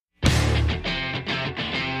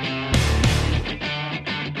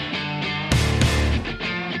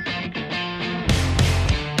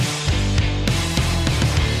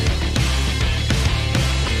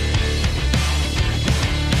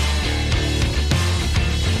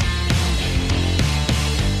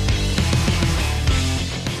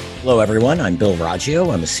Hello, everyone. I'm Bill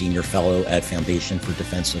Raggio. I'm a senior fellow at Foundation for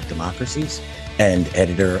Defense of Democracies and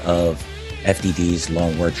editor of FDD's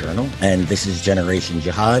Long War Journal. And this is Generation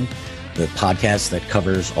Jihad, the podcast that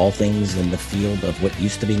covers all things in the field of what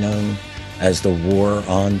used to be known as the War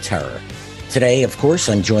on Terror. Today, of course,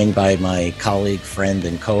 I'm joined by my colleague, friend,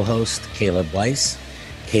 and co-host, Caleb Weiss.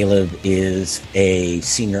 Caleb is a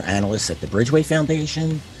senior analyst at the Bridgeway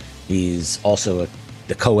Foundation. He's also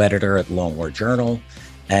the co-editor at Long War Journal,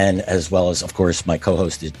 and as well as, of course, my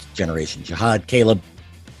co-host is Generation Jihad. Caleb,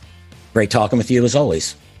 great talking with you as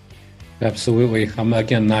always. Absolutely. I'm,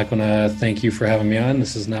 again, not going to thank you for having me on.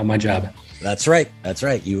 This is now my job. That's right. That's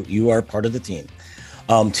right. You are part of the team.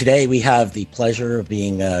 Today, we have the pleasure of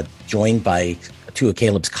being joined by two of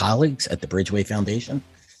Caleb's colleagues at the Bridgeway Foundation.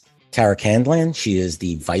 Tara Candland, she is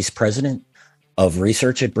the vice president of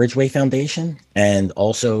research at Bridgeway Foundation, and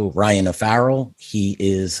also Ryan O'Farrell. He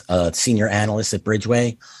is a senior analyst at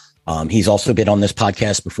Bridgeway. He's also been on this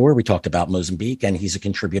podcast before. We talked about Mozambique, and he's a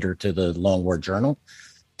contributor to the Long War Journal.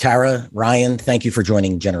 Tara, Ryan, thank you for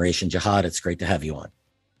joining Generation Jihad. It's great to have you on.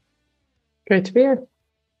 Great to be here.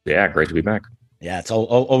 Yeah, great to be back. Yeah, it's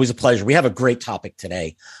always a pleasure. We have a great topic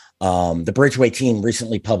today. The Bridgeway team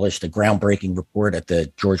recently published a groundbreaking report at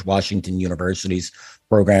the George Washington University's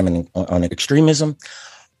program on extremism.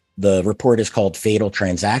 The report is called Fatal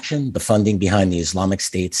Transaction, the funding behind the Islamic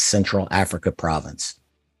State's Central Africa province.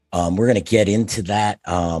 We're going to get into that.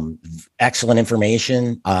 Excellent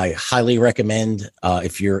information. I highly recommend,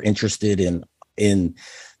 if you're interested in the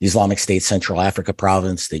Islamic State Central Africa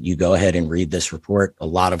province, that you go ahead and read this report. A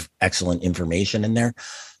lot of excellent information in there.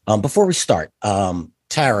 Before we start,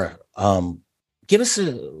 Tara, give us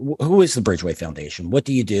who is the Bridgeway Foundation? What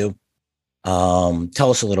do you do? Tell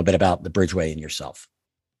us a little bit about the Bridgeway and yourself.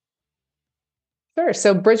 Sure.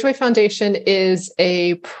 So Bridgeway Foundation is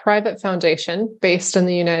a private foundation based in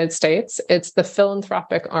the United States. It's the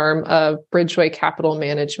philanthropic arm of Bridgeway Capital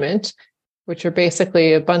Management, which are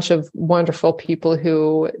basically a bunch of wonderful people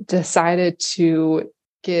who decided to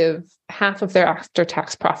give half of their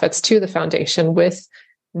after-tax profits to the foundation with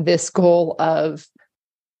this goal of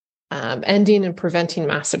ending and preventing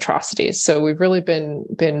mass atrocities. So we've really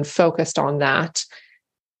been focused on that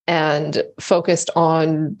and focused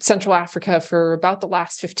on Central Africa for about the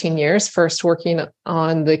last 15 years, first working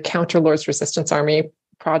on the Counter Lord's Resistance Army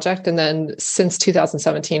project, and then since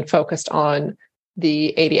 2017 focused on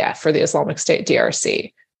the ADF, or the Islamic State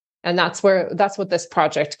DRC. And that's what this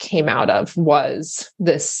project came out of, was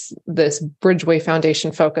this Bridgeway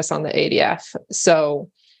Foundation focus on the ADF. So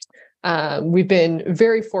we've been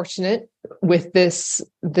very fortunate with this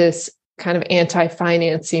kind of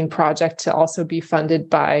anti-financing project to also be funded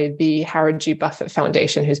by the Howard G. Buffett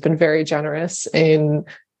Foundation, who's been very generous in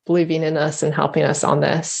believing in us and helping us on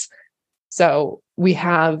this. So we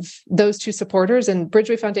have those two supporters, and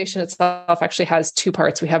Bridgeway Foundation itself actually has two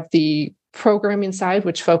parts. We have the programming side,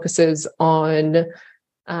 which focuses on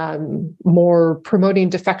more promoting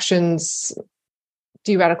defections,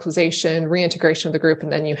 de-radicalization, reintegration of the group,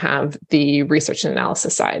 and then you have the research and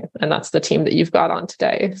analysis side, and that's the team that you've got on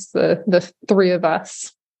today. It's the three of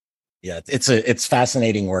us. Yeah, it's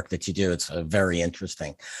fascinating work that you do. It's very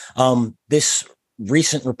interesting. This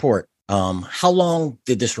recent report, how long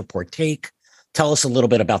did this report take? Tell us a little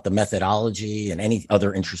bit about the methodology and any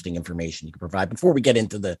other interesting information you can provide before we get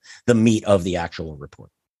into the meat of the actual report.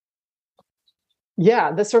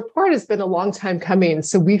 Yeah, this report has been a long time coming.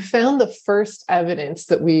 So we found the first evidence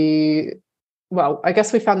that we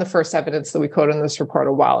found the first evidence that we quoted in this report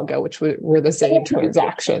a while ago, which were the Zain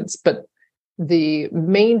transactions. But the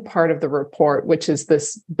main part of the report, which is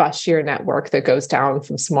this Bashir network that goes down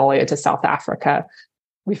from Somalia to South Africa,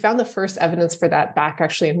 we found the first evidence for that back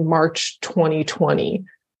actually in March 2020,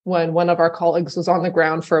 when one of our colleagues was on the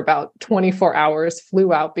ground for about 24 hours,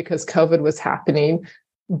 flew out because COVID was happening.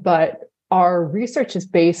 But our research is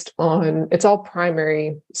based on, it's all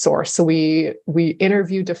primary source. So we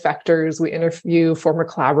interview defectors, we interview former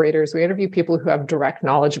collaborators, we interview people who have direct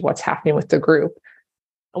knowledge of what's happening with the group.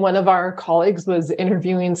 One of our colleagues was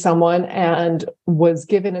interviewing someone and was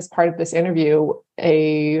given, as part of this interview,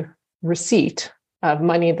 a receipt of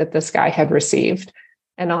money that this guy had received.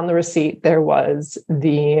 And on the receipt, there was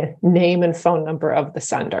the name and phone number of the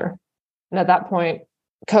sender. And at that point,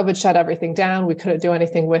 COVID shut everything down. We couldn't do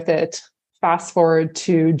anything with it. Fast forward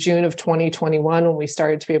to June of 2021, when we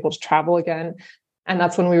started to be able to travel again. And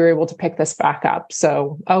that's when we were able to pick this back up.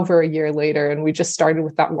 So over a year later, and we just started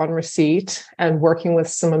with that one receipt and working with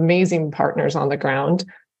some amazing partners on the ground.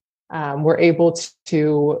 We're able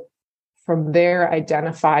to, from there,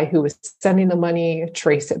 identify who was sending the money,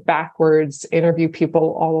 trace it backwards, interview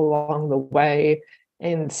people all along the way,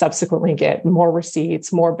 and subsequently get more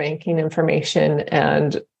receipts, more banking information,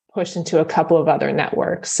 and push into a couple of other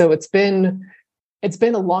networks. So it's been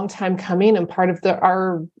a long time coming, and part of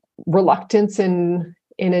our reluctance in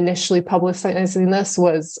initially publicizing this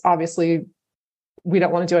was obviously we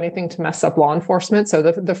don't want to do anything to mess up law enforcement. So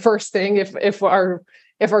the first thing, if our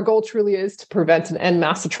goal truly is to prevent and end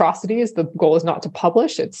mass atrocities, the goal is not to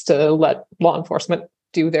publish; it's to let law enforcement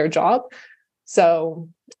do their job. So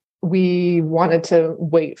we wanted to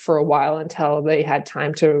wait for a while until they had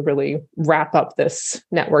time to really wrap up this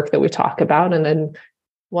network that we talk about, and then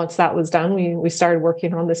once that was done, we started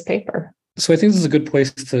working on this paper. So I think this is a good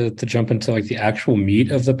place to jump into like the actual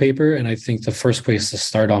meat of the paper. And I think the first place to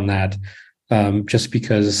start on that, just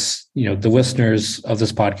because, the listeners of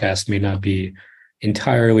this podcast may not be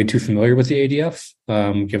entirely too familiar with the ADF,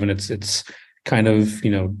 given its kind of,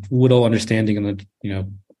 little understanding in the,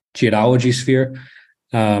 geology sphere.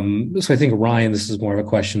 So I think, Ryan, this is more of a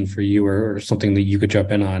question for you or something that you could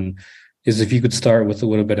jump in on, is if you could start with a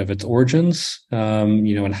little bit of its origins,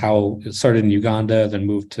 and how it started in Uganda, then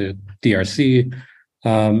moved to DRC,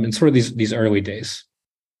 and sort of these early days.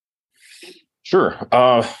 Sure.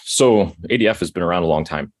 So ADF has been around a long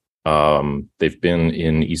time. They've been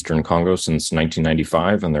in Eastern Congo since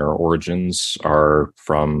 1995, and their origins are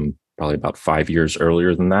from probably about 5 years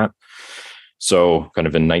earlier than that. So kind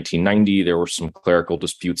of in 1990, there were some clerical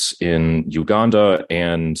disputes in Uganda,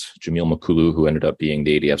 and Jamil Makulu, who ended up being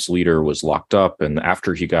the ADF's leader, was locked up. And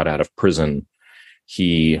after he got out of prison,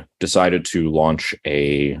 he decided to launch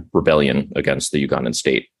a rebellion against the Ugandan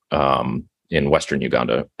state in Western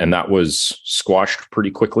Uganda. And that was squashed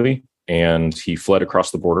pretty quickly. And he fled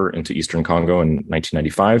across the border into Eastern Congo in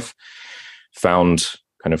 1995, found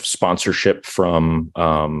kind of sponsorship from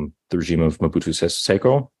the regime of Mobutu Sese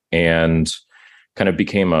Seko, and kind of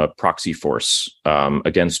became a proxy force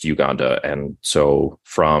against Uganda. And so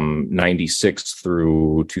from 96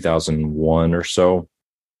 through 2001 or so,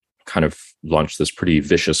 kind of launched this pretty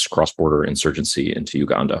vicious cross-border insurgency into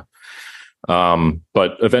Uganda.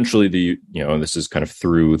 But eventually this is kind of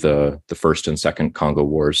through the First and Second Congo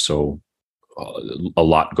Wars. So a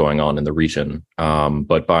lot going on in the region.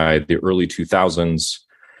 But by the early 2000s,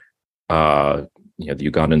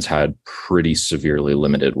 the Ugandans had pretty severely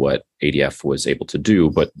limited what ADF was able to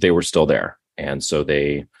do, but they were still there. And so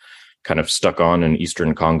they kind of stuck on in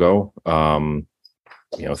Eastern Congo,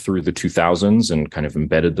 through the 2000s, and kind of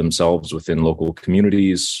embedded themselves within local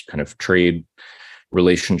communities, kind of trade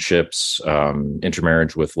relationships,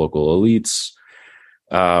 intermarriage with local elites.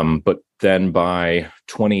 But then by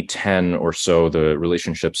 2010 or so, the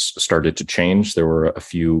relationships started to change. There were a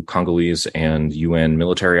few Congolese and UN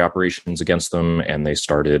military operations against them, and they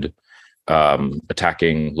started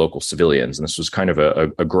attacking local civilians. And this was kind of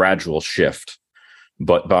a gradual shift.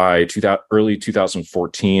 But by early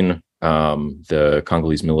 2014, the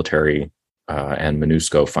Congolese military and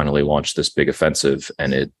MONUSCO finally launched this big offensive,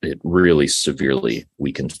 and it really severely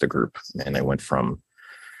weakened the group. And they went from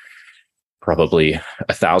probably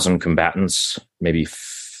 1,000 combatants, maybe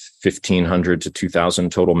 1,500 to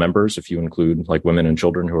 2,000 total members, if you include like women and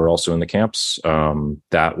children who are also in the camps.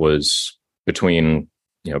 That was between,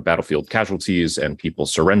 battlefield casualties and people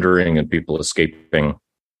surrendering and people escaping.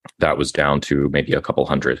 That was down to maybe a couple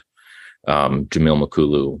hundred. Jamil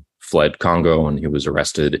Makulu fled Congo, and he was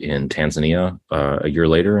arrested in Tanzania a year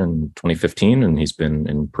later in 2015, and he's been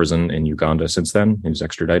in prison in Uganda since then. He was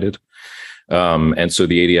extradited. And so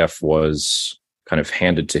the ADF was kind of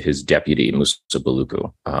handed to his deputy, Musa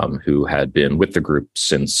Baluku, who had been with the group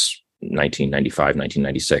since 1995,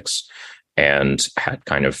 1996, and had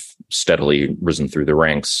kind of steadily risen through the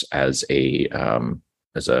ranks as a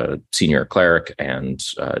senior cleric and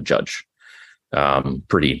judge.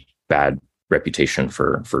 Pretty bad reputation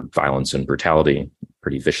for violence and brutality,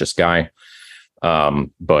 pretty vicious guy.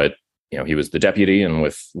 But he was the deputy, and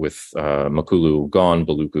with Makulu gone,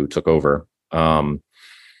 Baluku took over.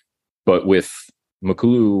 But with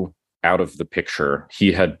Makulu out of the picture,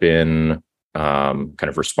 he had been kind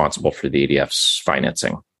of responsible for the ADF's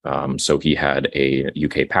financing. So he had a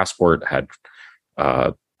UK passport, had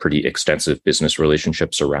pretty extensive business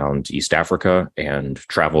relationships around East Africa, and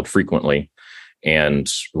traveled frequently,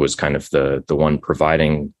 and was kind of the one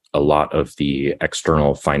providing a lot of the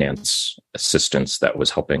external finance assistance that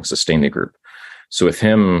was helping sustain the group. So with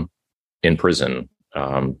him in prison,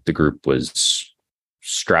 the group was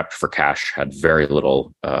strapped for cash, had very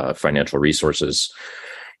little financial resources.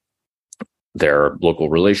 Their local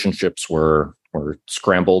relationships were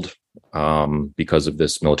scrambled because of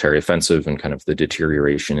this military offensive and kind of the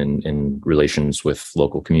deterioration in relations with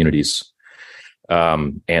local communities.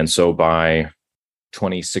 And so by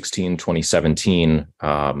 2016, 2017,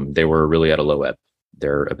 they were really at a low ebb.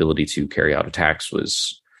 Their ability to carry out attacks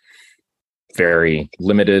was very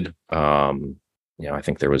limited. I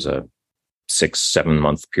think there was a 6-7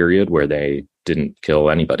 month period where they didn't kill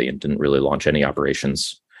anybody and didn't really launch any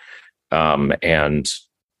operations. And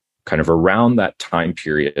kind of around that time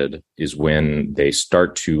period is when they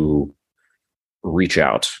start to reach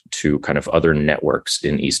out to kind of other networks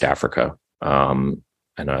in East Africa.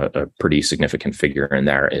 And a pretty significant figure in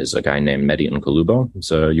there is a guy named Mehdi Nkulubo.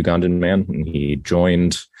 He's a Ugandan man, and he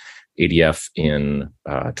joined ADF in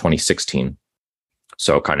 2016.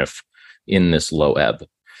 So kind of in this low ebb.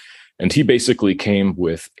 And he basically came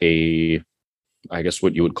with I guess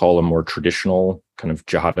what you would call a more traditional kind of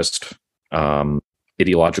jihadist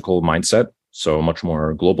ideological mindset. So much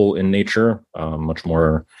more global in nature, much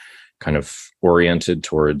more kind of oriented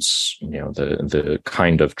towards, the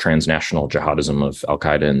kind of transnational jihadism of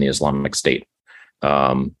Al-Qaeda and the Islamic State.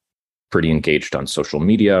 Pretty engaged on social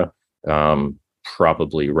media,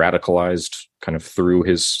 probably radicalized kind of through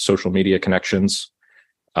his social media connections.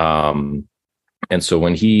 And so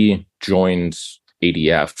when he joined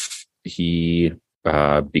ADF, he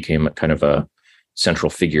became kind of a central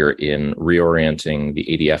figure in reorienting the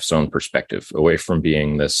ADF's own perspective away from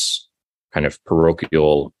being this kind of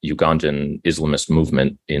parochial Ugandan Islamist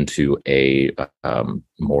movement into a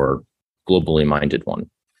more globally minded one.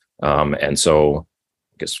 And so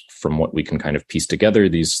I guess from what we can kind of piece together,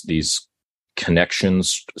 these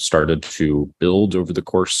connections started to build over the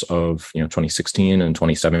course of 2016 and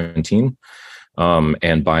 2017.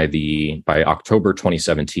 And by October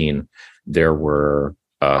 2017, there were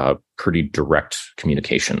pretty direct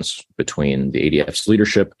communications between the ADF's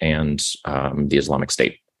leadership and the Islamic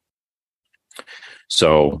State.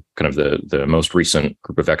 So kind of the most recent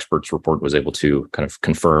group of experts report was able to kind of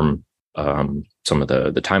confirm some of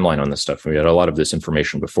the timeline on this stuff. We had a lot of this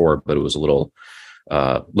information before, but it was a little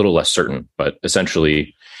less certain. But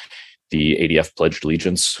essentially, the ADF pledged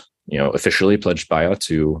allegiance, officially pledged bayah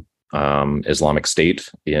to Islamic State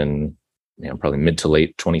in probably mid to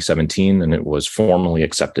late 2017, and it was formally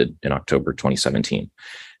accepted in October 2017.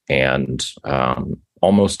 And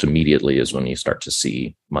almost immediately is when you start to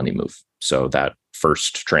see money move. So that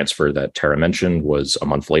first transfer that Tara mentioned was a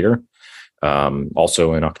month later.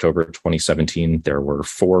 Also in October 2017, there were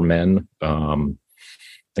 4 men, I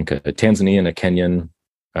think a Tanzanian, a Kenyan,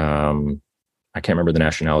 I can't remember the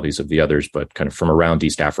nationalities of the others, but kind of from around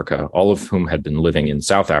East Africa, all of whom had been living in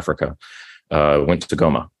South Africa, went to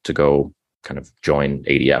Goma to go kind of join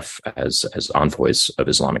ADF as envoys of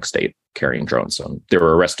Islamic State carrying drones. So they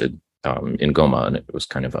were arrested in Goma, and it was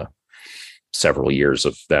kind of several years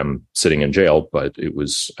of them sitting in jail, but it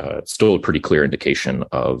was still a pretty clear indication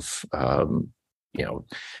of,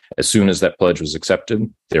 as soon as that pledge was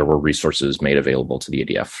accepted, there were resources made available to the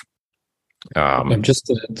ADF. Just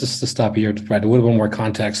to stop you here to provide a little bit more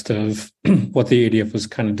context of what the ADF was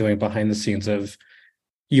kind of doing behind the scenes of,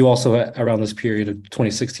 you also around this period of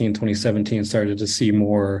 2016, 2017 started to see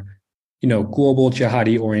more, global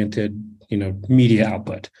jihadi oriented, media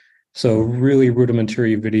output. So really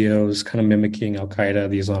rudimentary videos kind of mimicking Al-Qaeda,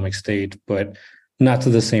 the Islamic State, but not to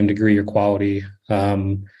the same degree or quality.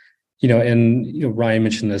 Ryan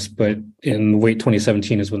mentioned this, but in late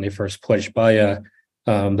 2017 is when they first pledged bayah.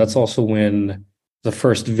 That's also when the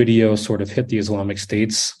first video sort of hit the Islamic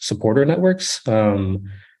State's supporter networks.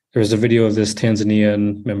 There was a video of this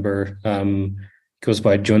Tanzanian member, goes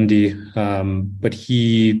by Jundi, but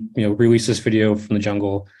he, released this video from the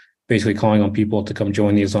jungle, basically calling on people to come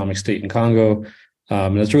join the Islamic State in Congo.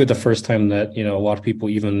 And it's really the first time that, a lot of people,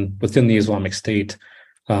 even within the Islamic State,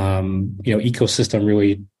 ecosystem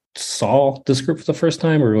really saw this group for the first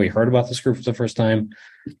time, or really heard about this group for the first time.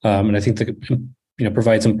 And I think that,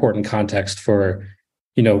 provides important context for,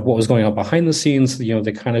 what was going on behind the scenes.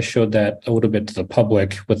 They kind of showed that a little bit to the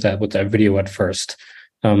public with that video at first.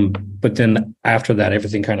 But then after that,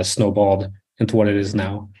 everything kind of snowballed into what it is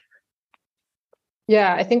now.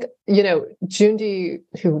 Yeah, I think, Jundi,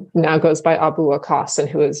 who now goes by Abu Akas, and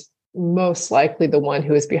who is most likely the one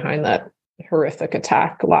who is behind that horrific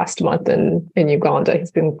attack last month in Uganda.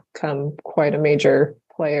 He's become quite a major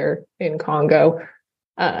player in Congo.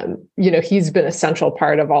 He's been a central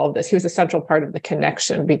part of all of this. He was a central part of the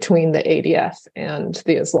connection between the ADF and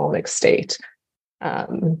the Islamic State.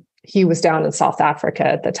 He was down in South Africa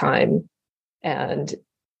at the time and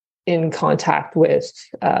in contact with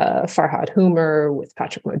Farhad Humar, with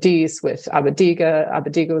Patrick Modise, with Abadiga.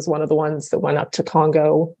 Abadiga was one of the ones that went up to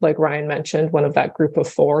Congo, like Ryan mentioned, one of that group of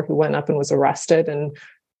 4 who went up and was arrested and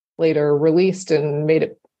later released and made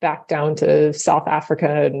it back down to South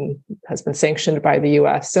Africa and has been sanctioned by the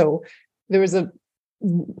US. So there was a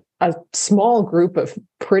a small group of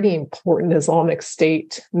pretty important Islamic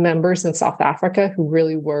State members in South Africa who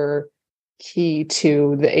really were key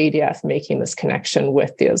to the ADF making this connection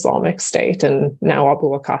with the Islamic State. And now Abu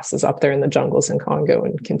Waqas is up there in the jungles in Congo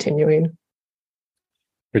and continuing.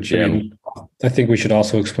 Richard, I think we should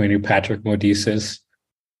also explain who Patrick Modise is.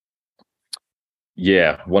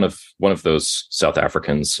 Yeah, one of those South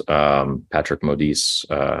Africans, Patrick Modise,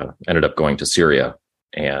 ended up going to Syria,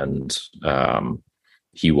 and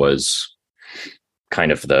he was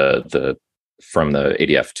kind of the from the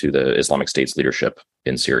ADF to the Islamic State's leadership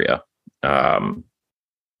in Syria.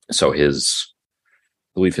 So I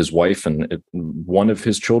believe his wife and one of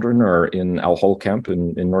his children are in Al Hol camp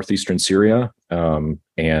in northeastern Syria,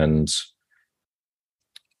 and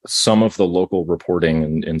some of the local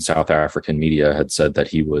reporting in South African media had said that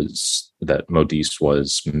Modise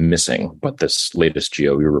was missing, but this latest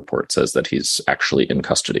GOE report says that he's actually in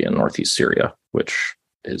custody in northeast Syria, which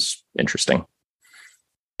is interesting.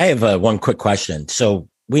 I have one quick question. So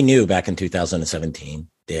we knew back in 2017,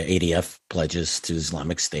 the ADF pledges to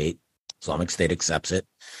Islamic State. Islamic State accepts it.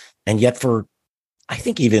 And yet I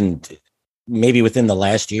think even maybe within the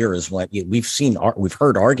last year is what we've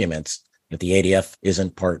heard arguments that the ADF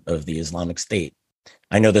isn't part of the Islamic State.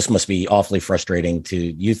 I know this must be awfully frustrating to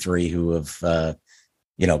you three who have,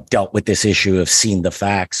 dealt with this issue, have seen the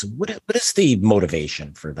facts. What is the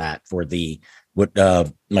motivation for that? What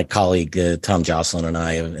my colleague Tom Jocelyn and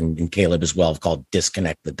I and Caleb as well have called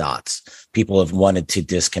disconnect the dots. People have wanted to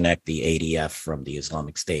disconnect the ADF from the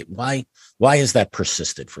Islamic State. Why has that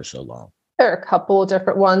persisted for so long? There are a couple of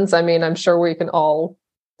different ones. I mean, I'm sure we can all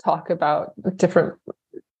talk about different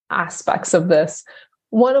aspects of this.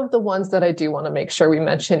 One of the ones that I do want to make sure we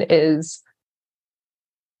mention is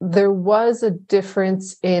there was a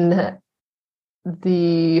difference in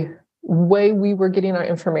the way we were getting our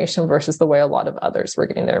information versus the way a lot of others were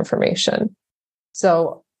getting their information.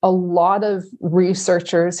 So a lot of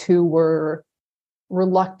researchers who were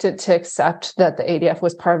reluctant to accept that the ADF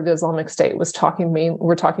was part of the Islamic State were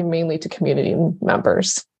talking mainly to community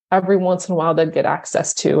members. Every once in a while, they'd get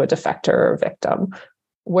access to a defector or a victim.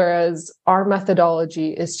 Whereas our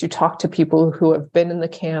methodology is to talk to people who have been in the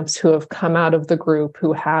camps, who have come out of the group,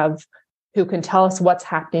 who can tell us what's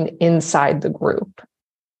happening inside the group.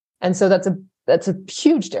 And so that's a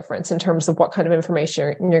huge difference in terms of what kind of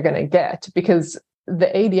information you're going to get, because the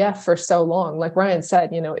ADF for so long, like Ryan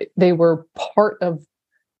said, they were part of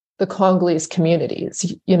the Congolese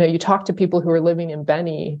communities. You talk to people who were living in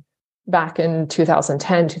Beni back in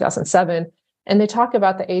 2010, 2007, and they talk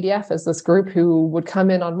about the ADF as this group who would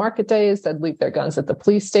come in on market days, they'd leave their guns at the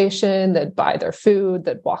police station, they'd buy their food,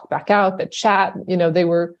 they'd walk back out, they'd chat.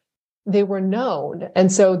 They were known.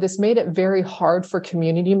 And so this made it very hard for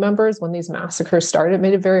community members when these massacres started. It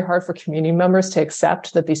made it very hard for community members to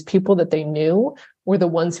accept that these people that they knew were the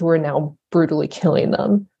ones who were now brutally killing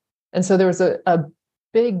them. And so there was a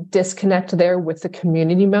big disconnect there with the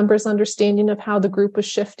community members' understanding of how the group was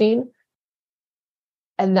shifting.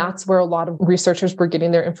 And that's where a lot of researchers were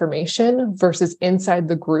getting their information versus inside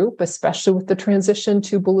the group, especially with the transition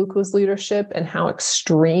to Buluku's leadership and how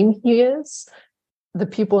extreme he is. The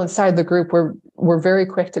people inside the group were very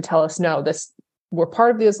quick to tell us, no, we're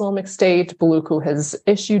part of the Islamic State. Buluku has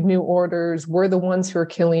issued new orders. We're the ones who are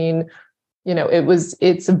killing.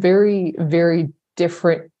 It's a very, very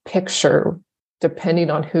different picture depending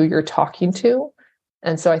on who you're talking to.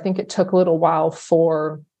 And so I think it took a little while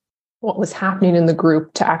for what was happening in the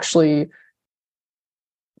group to actually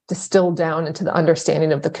distill down into the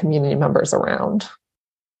understanding of the community members around.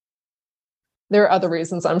 There are other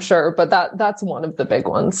reasons, I'm sure, but that's one of the big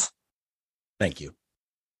ones. Thank you.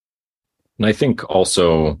 And I think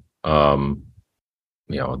also, the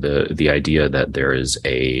idea that there is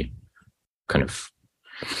a kind of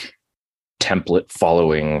template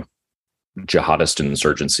following jihadist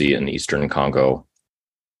insurgency in Eastern Congo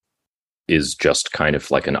is just kind of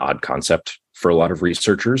like an odd concept for a lot of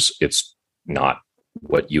researchers. It's not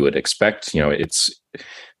what you would expect. It's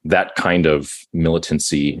that kind of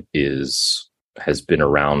militancy has been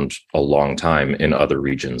around a long time in other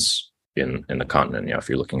regions in the continent. If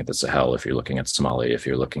you're looking at the Sahel, if you're looking at Somalia, if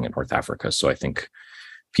you're looking at North Africa. So I think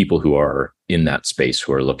people who are in that space,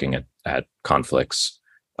 who are looking at conflicts,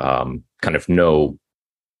 kind of know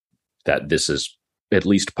that this is at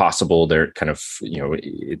least possible. They're kind of,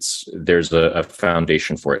 there's a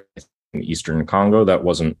foundation for it. In Eastern Congo, that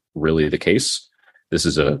wasn't really the case. This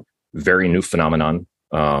is a very new phenomenon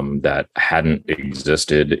that hadn't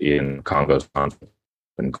existed in Congo's conflict,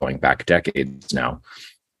 been going back decades now.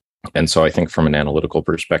 And so I think from an analytical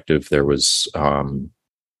perspective, there was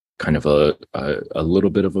kind of a little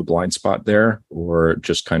bit of a blind spot there, or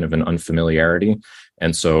just kind of an unfamiliarity.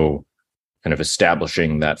 And so kind of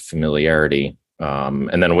establishing that familiarity.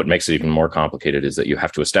 And then what makes it even more complicated is that you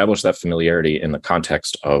have to establish that familiarity in the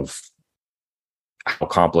context of how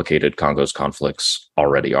complicated Congo's conflicts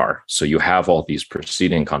already are. So you have all these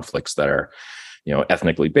preceding conflicts that are,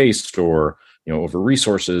 ethnically based, or, over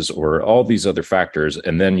resources, or all these other factors.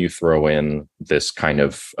 And then you throw in this kind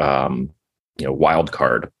of, wild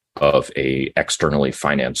card of a externally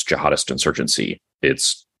financed jihadist insurgency.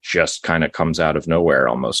 It's just kind of comes out of nowhere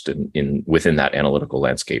almost in within that analytical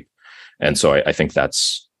landscape. And so I think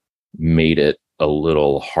that's made it a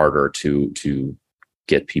little harder to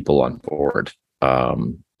get people on board.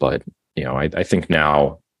 But, I think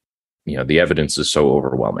now, the evidence is so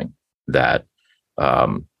overwhelming that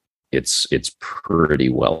it's pretty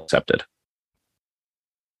well accepted.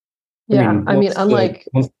 Yeah. Unlike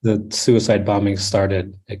once the suicide bombing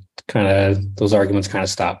started, those arguments kind of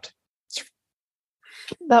stopped.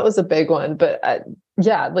 That was a big one. But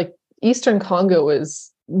like Eastern Congo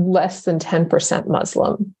is less than 10%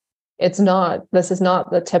 Muslim. This is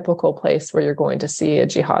not the typical place where you're going to see a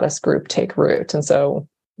jihadist group take root. And so,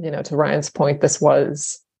 to Ryan's point, this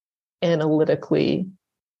was analytically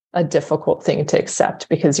a difficult thing to accept,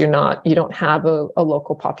 because you don't have a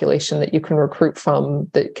local population that you can recruit from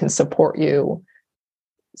that can support you.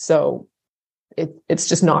 So it's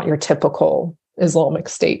just not your typical Islamic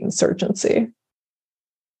State insurgency.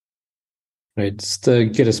 Right. Just to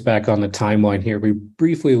get us back on the timeline here, we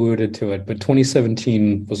briefly alluded to it, but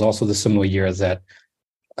 2017 was also the similar year that,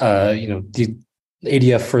 the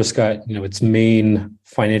ADF first got, its main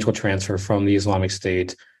financial transfer from the Islamic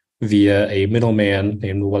State via a middleman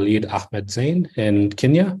named Walid Ahmed Zain in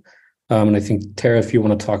Kenya. And I think, Tara, if you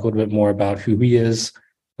want to talk a little bit more about who he is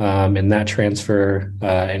and that transfer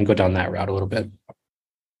and go down that route a little bit.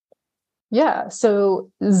 Yeah.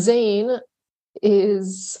 So Zain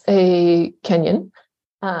is a Kenyan.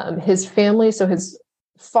 His family, so his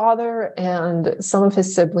father and some of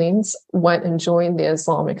his siblings went and joined the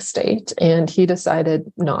Islamic State, and he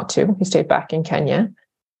decided not to. He stayed back in Kenya.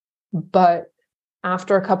 But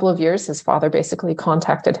after a couple of years, his father basically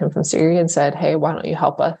contacted him from Syria and said, hey, why don't you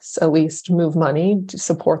help us at least move money to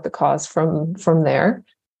support the cause from there?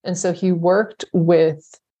 And so he worked with,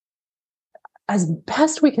 as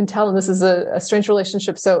best we can tell, and this is a strange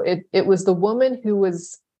relationship. So it was the woman who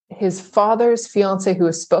was his father's fiance who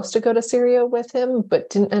was supposed to go to Syria with him,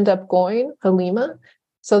 but didn't end up going, Halima.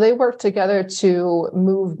 So they worked together to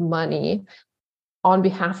move money on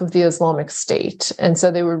behalf of the Islamic State. And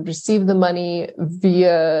so they would receive the money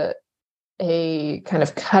via a kind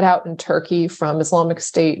of cutout in Turkey from Islamic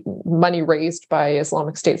State, money raised by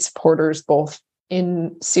Islamic State supporters, both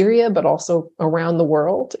in Syria, but also around the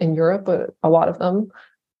world, in Europe, a lot of them.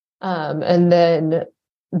 And then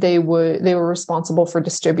they were responsible for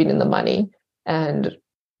distributing the money. And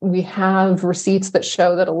we have receipts that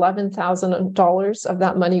show that $11,000 of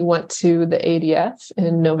that money went to the ADF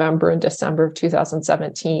in November and December of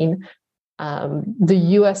 2017. The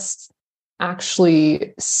U.S.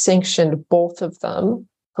 actually sanctioned both of them,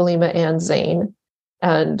 Halima and Zain,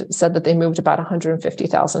 and said that they moved about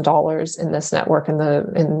 $150,000 in this network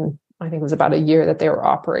in I think it was about a year that they were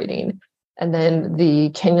operating. And then the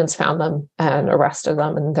Kenyans found them and arrested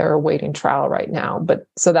them, and they're awaiting trial right now. But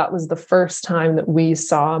so that was the first time that we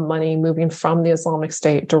saw money moving from the Islamic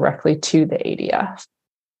State directly to the ADF.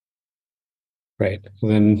 Right. And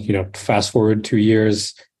then, fast forward 2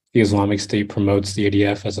 years, the Islamic State promotes the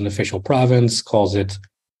ADF as an official province, calls it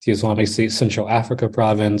the Islamic State Central Africa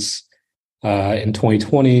Province. In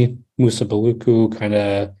 2020, Musa Baluku kind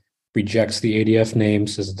of rejects the ADF name,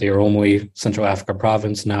 says that they are only Central Africa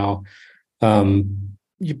Province now.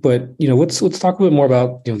 But let's talk a bit more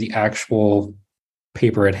about the actual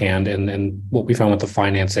paper at hand and what we found with the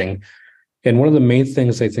financing. And one of the main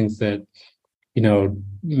things I think that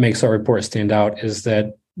makes our report stand out is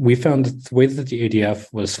that we found that the way that the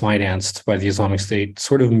ADF was financed by the Islamic State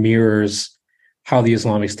sort of mirrors how the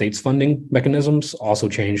Islamic State's funding mechanisms also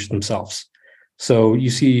changed themselves. So you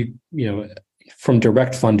see, from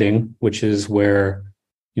direct funding, which is where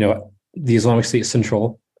the Islamic State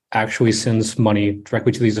Central actually sends money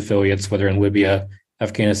directly to these affiliates, whether in Libya,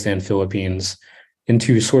 Afghanistan, Philippines,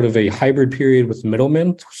 into sort of a hybrid period with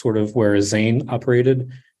middlemen, sort of where Zain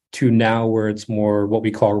operated, to now where it's more what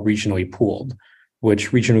we call regionally pooled,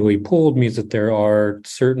 which regionally pooled means that there are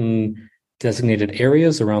certain designated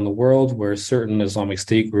areas around the world where certain Islamic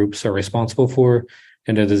State groups are responsible for,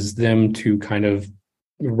 and it is them to kind of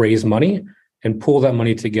raise money and pull that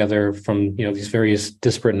money together from these various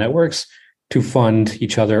disparate networks to fund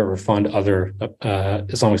each other or fund other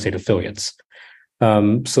Islamic State affiliates.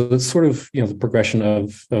 So that's sort of the progression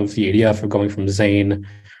of the ADF of going from Zain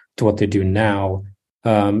to what they do now.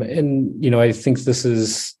 And I think this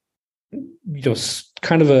is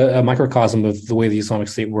kind of a microcosm of the way the Islamic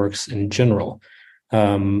State works in general,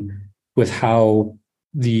 with how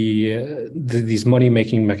these money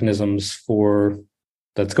making mechanisms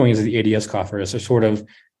that's going into the ADS coffers are sort of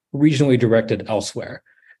regionally directed elsewhere.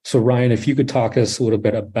 So Ryan, if you could talk us a little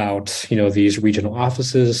bit about these regional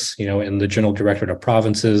offices, and the General Directorate of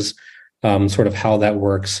Provinces, sort of how that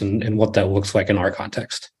works and what that looks like in our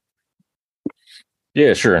context.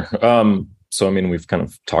 Yeah, sure. So, we've kind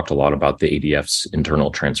of talked a lot about the ADF's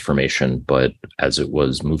internal transformation, but as it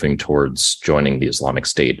was moving towards joining the Islamic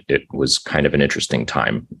State, it was kind of an interesting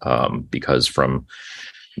time, because from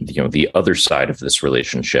the other side of this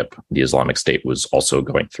relationship, the Islamic State was also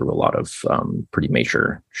going through a lot of pretty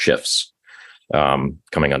major shifts,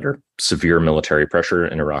 coming under severe military pressure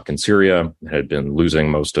in Iraq and Syria. It had been losing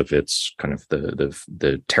most of its kind of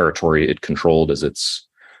the territory it controlled as its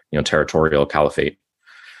territorial caliphate.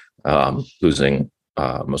 Losing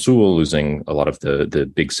Mosul, losing a lot of the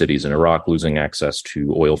big cities in Iraq, losing access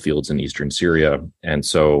to oil fields in eastern Syria. And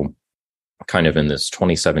so kind of in this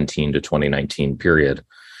 2017 to 2019 period,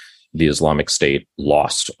 the Islamic State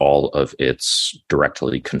lost all of its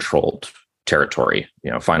directly controlled territory,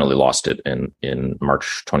 finally lost it in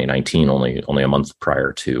March 2019, only a month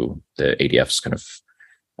prior to the ADF's kind of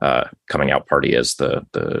coming out party as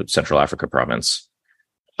the Central Africa province.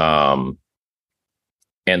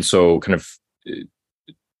 And so kind of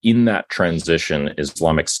in that transition,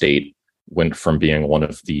 Islamic State went from being one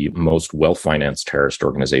of the most well-financed terrorist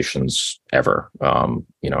organizations ever. Some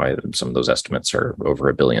of those estimates are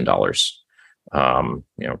over $1 billion,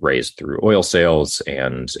 raised through oil sales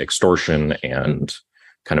and extortion and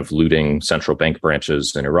kind of looting central bank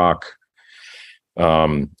branches in Iraq.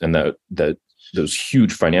 And those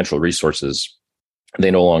huge financial resources, they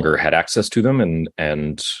no longer had access to them,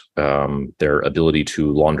 and their ability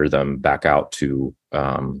to launder them back out to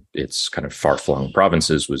its kind of far-flung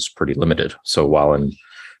provinces was pretty limited. So while in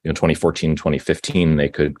 2014, 2015, they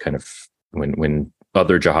could kind of, when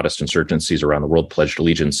other jihadist insurgencies around the world pledged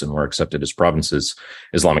allegiance and were accepted as provinces,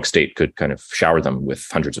 Islamic State could kind of shower them with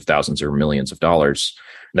hundreds of thousands or millions of dollars.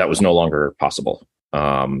 That was no longer possible.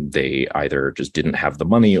 They either just didn't have the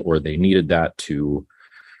money, or they needed that to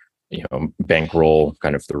bankroll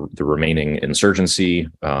kind of the remaining insurgency,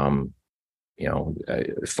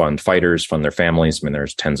 fund fighters, fund their families.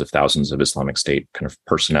 There's tens of thousands of Islamic State kind of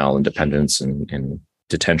personnel and dependents in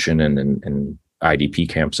detention and in IDP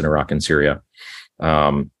camps in Iraq and Syria.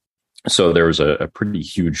 So there was a pretty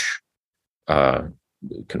huge kind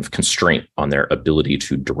of constraint on their ability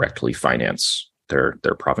to directly finance their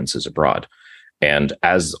provinces abroad. And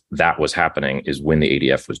as that was happening is when the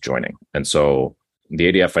ADF was joining. And so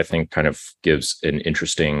the ADF, I think, kind of gives an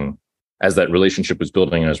interesting, as that relationship was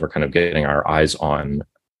building and as we're kind of getting our eyes on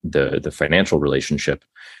the financial relationship,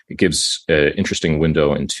 it gives an interesting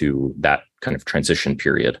window into that kind of transition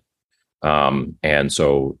period. And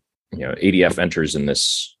so, ADF enters in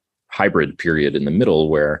this hybrid period in the middle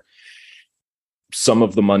where some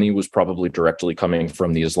of the money was probably directly coming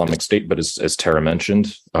from the Islamic State, but as Tara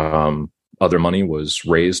mentioned, other money was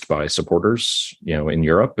raised by supporters, in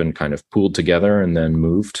Europe and kind of pooled together and then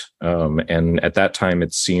moved. And at that time,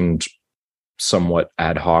 it seemed somewhat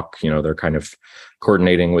ad hoc. They're kind of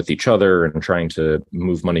coordinating with each other and trying to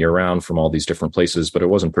move money around from all these different places, but it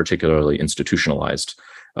wasn't particularly institutionalized.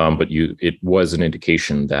 But it was an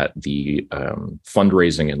indication that the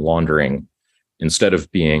fundraising and laundering, instead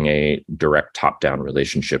of being a direct top-down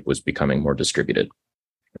relationship, was becoming more distributed.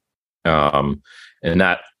 And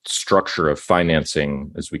that structure of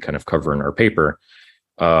financing, as we kind of cover in our paper,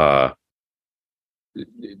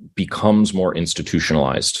 becomes more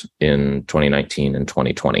institutionalized in 2019 and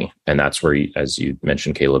 2020. And that's where, as you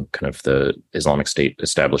mentioned, Caleb, kind of the Islamic State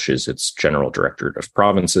establishes its General Directorate of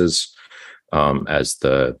Provinces as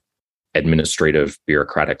the administrative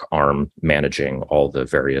bureaucratic arm managing all the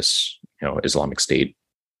various, Islamic State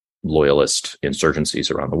loyalist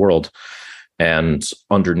insurgencies around the world. And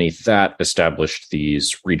underneath that, established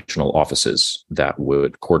these regional offices that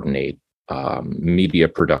would coordinate media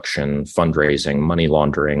production, fundraising, money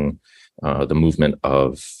laundering, the movement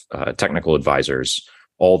of technical advisors,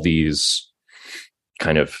 all these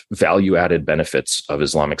kind of value-added benefits of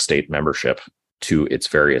Islamic State membership to its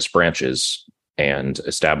various branches, and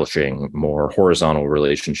establishing more horizontal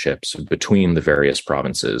relationships between the various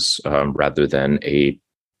provinces rather than a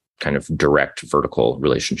kind of direct vertical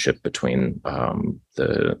relationship between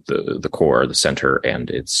the core, the center, and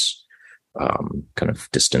its kind of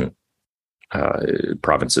distant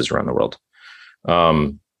provinces around the world.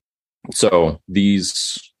 So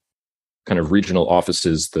these kind of regional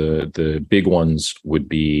offices, the big ones would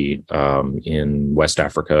be in West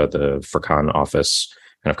Africa, the Furkan office,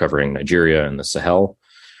 kind of covering Nigeria and the Sahel.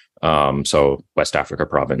 So West Africa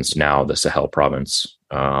province, now the Sahel province.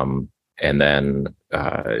 And then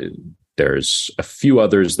there's a few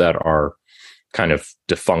others that are kind of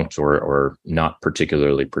defunct or not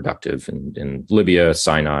particularly productive. In Libya,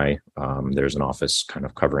 Sinai, there's an office kind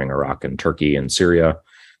of covering Iraq and Turkey and Syria.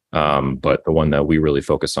 But the one that we really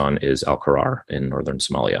focus on is Al-Qarar in northern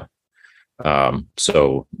Somalia.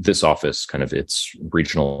 So this office, kind of its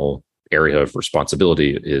regional area of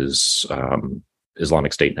responsibility is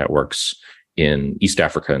Islamic State networks in East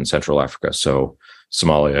Africa and Central Africa. So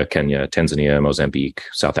Somalia, Kenya, Tanzania, Mozambique,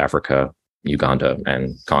 South Africa, Uganda,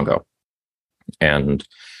 and Congo. And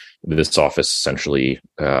this office essentially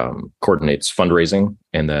coordinates fundraising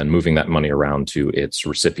and then moving that money around to its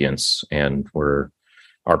recipients. And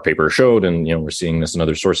our paper showed, and we're seeing this in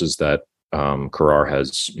other sources, that Qarar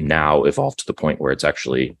has now evolved to the point where it's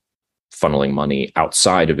actually funneling money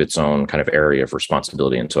outside of its own kind of area of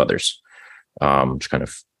responsibility into others, which kind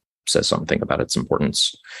of says something about its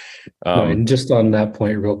importance. And just on that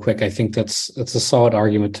point, real quick, I think that's a solid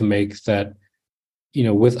argument to make that,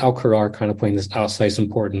 with Al-Qarar kind of playing this outsized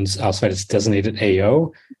importance outside its designated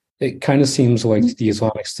AO, it kind of seems like the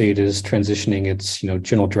Islamic State is transitioning its,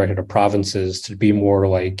 general directorate of provinces to be more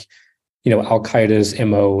like, Al-Qaeda's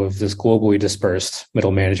MO of this globally dispersed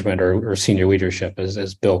middle management or senior leadership,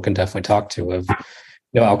 as Bill can definitely talk to. Of,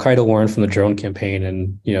 Al-Qaeda learned from the drone campaign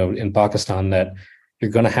in Pakistan that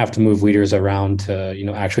you're going to have to move leaders around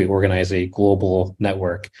to, actually organize a global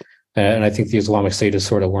network. And I think the Islamic State is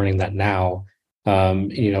sort of learning that now.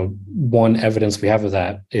 One evidence we have of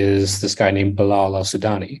that is this guy named Bilal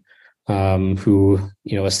al-Sudani, who,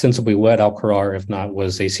 ostensibly led Al-Qarar, if not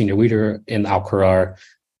was a senior leader in Al-Qarar,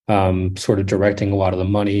 sort of directing a lot of the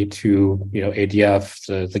money to,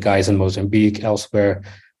 ADF, the guys in Mozambique, elsewhere.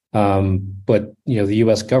 But, the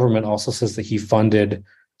U.S. government also says that he funded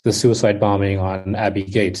the suicide bombing on Abbey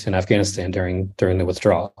Gate in Afghanistan during the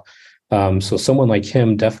withdrawal. So someone like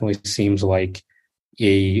him definitely seems like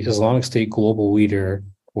a Islamic State global leader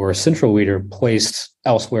or a central leader placed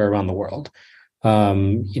elsewhere around the world.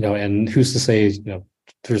 And who's to say,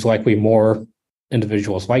 there's likely more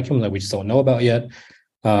individuals like him that we just don't know about yet.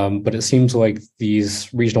 But it seems like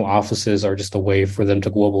these regional offices are just a way for them to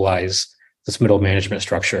globalize this middle management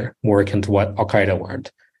structure, more akin to what Al-Qaeda learned.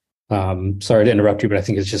 Sorry to interrupt you, but I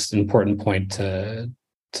think it's just an important point to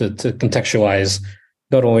contextualize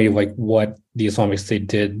not only like what the Islamic State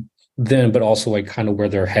did then, but also like kind of where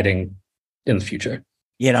they're heading in the future.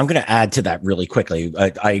 Yeah, and I'm going to add to that really quickly.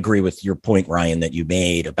 I agree with your point, Ryan, that you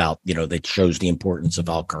made about, that shows the importance of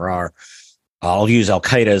Al-Qarar. I'll use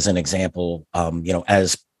Al-Qaeda as an example,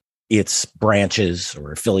 as its branches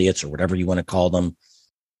or affiliates or whatever you want to call them,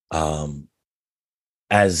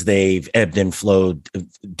 as they've ebbed and flowed,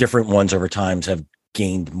 different ones over times have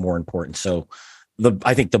gained more importance. So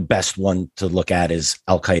I think the best one to look at is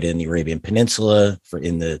Al-Qaeda in the Arabian Peninsula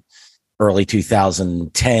in the early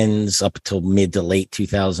 2010s up until mid to late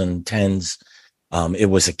 2010s. It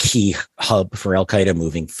was a key hub for Al-Qaeda,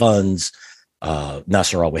 moving funds.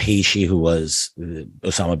 Nasser al-Wahishi, who was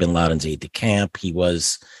Osama bin Laden's aide de camp, he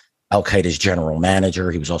was Al-Qaeda's general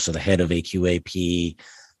manager. He was also the head of AQAP.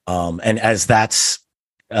 And as that's,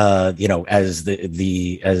 as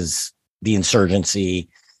the insurgency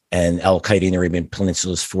and Al-Qaeda in the Arabian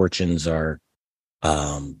Peninsula's fortunes are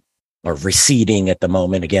receding at the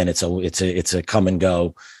moment. Again, it's a come and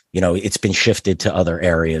go. It's been shifted to other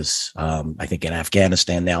areas. I think in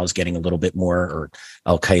Afghanistan now is getting a little bit more, or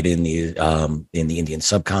Al-Qaeda in the Indian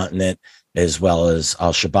subcontinent, as well as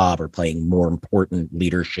Al-Shabaab are playing more important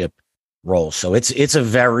leadership roles. So it's a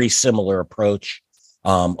very similar approach,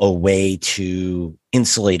 a way to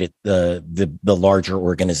insulate the larger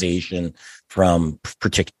organization from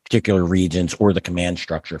particular regions or the command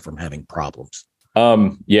structure from having problems.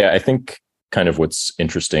 I think kind of what's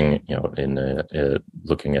interesting, in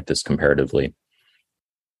looking at this comparatively,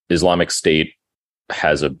 Islamic State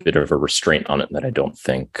has a bit of a restraint on it that I don't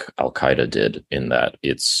think Al-Qaeda did, in that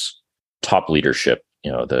its top leadership,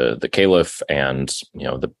 the caliph and,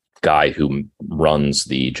 the guy who runs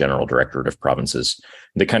the general directorate of provinces,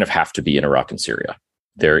 they kind of have to be in Iraq and Syria.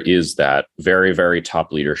 There is that very, very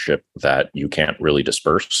top leadership that you can't really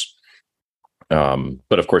disperse.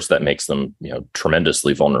 But of course, that makes them,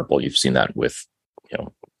 tremendously vulnerable. You've seen that with,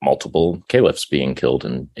 multiple caliphs being killed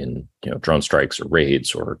in drone strikes or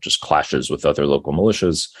raids or just clashes with other local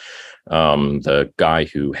militias. The guy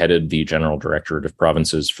who headed the General Directorate of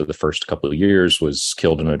Provinces for the first couple of years was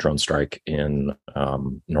killed in a drone strike in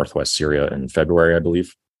northwest Syria in February, I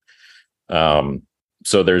believe.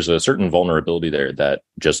 So there's a certain vulnerability there that,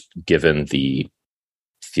 just given the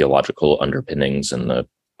theological underpinnings and the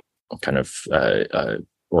kind of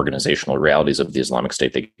organizational realities of the Islamic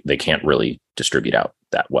State, they can't really distribute out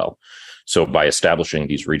that well. So by establishing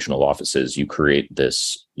these regional offices, you create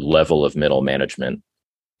this level of middle management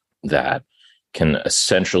that can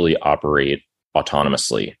essentially operate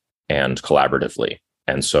autonomously and collaboratively.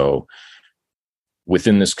 And so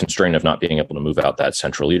within this constraint of not being able to move out that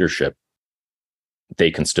central leadership,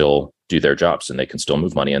 they can still do their jobs and they can still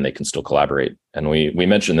move money and they can still collaborate. And we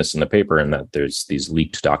mentioned this in the paper, and that there's these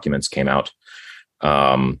leaked documents came out,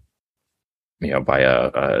 by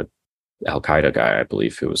a Al-Qaeda guy, I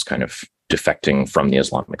believe, who was kind of defecting from the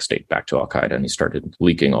Islamic State back to Al-Qaeda, and he started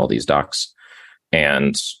leaking all these docs.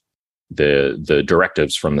 And the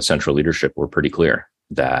directives from the central leadership were pretty clear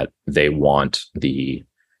that they want the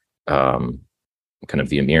kind of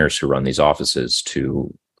the emirs who run these offices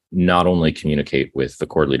to not only communicate with the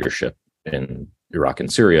core leadership in Iraq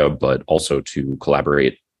and Syria, but also to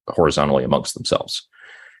collaborate horizontally amongst themselves.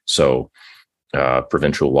 So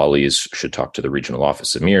provincial walis should talk to the regional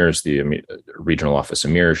office emirs. The regional office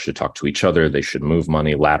emirs should talk to each other. They should move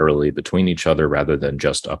money laterally between each other rather than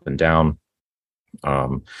just up and down.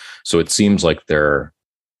 So it seems like they're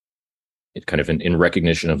kind of in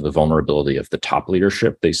recognition of the vulnerability of the top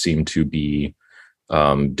leadership. They seem to be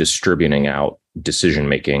distributing out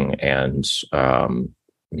decision-making and,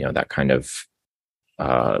 that kind of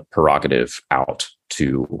prerogative out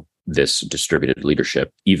to this distributed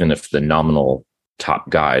leadership, even if the nominal top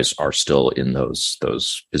guys are still in those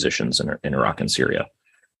positions in Iraq and Syria.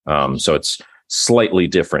 So it's slightly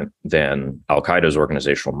different than Al-Qaeda's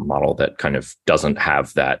organizational model that kind of doesn't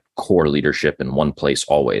have that core leadership in one place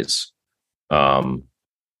always.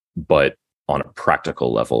 But on a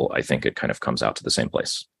practical level, I think it kind of comes out to the same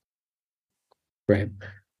place. Right.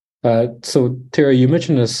 So Tara, you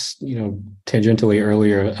mentioned this, tangentially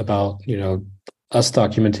earlier about, us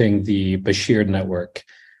documenting the Bashir network.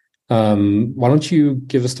 Why don't you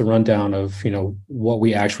give us the rundown of, what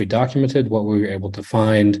we actually documented, what we were able to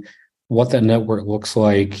find, what that network looks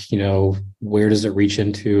like, where does it reach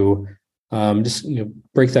into? Just,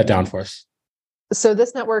 break that down for us. So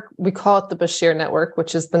this network, we call it the Bashir Network,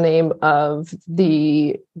 which is the name of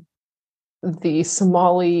the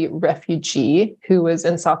Somali refugee who was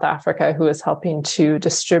in South Africa, who is helping to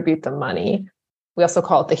distribute the money. We also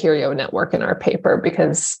call it the Hero Network in our paper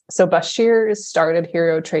because Bashir started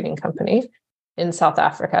Hero Trading Company in South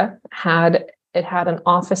Africa. It had an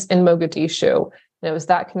office in Mogadishu, and it was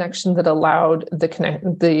that connection that allowed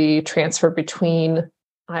the transfer between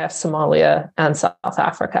IS Somalia and South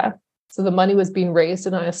Africa. So the money was being raised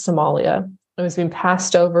in IS Somalia. It was being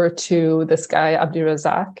passed over to this guy,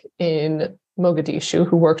 Abdirazak, in Mogadishu,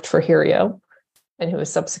 who worked for Hero and who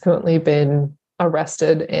has subsequently been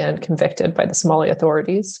arrested and convicted by the Somali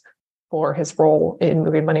authorities for his role in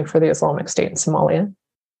moving money for the Islamic State in Somalia.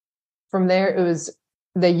 From there,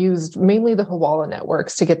 they used mainly the Hawala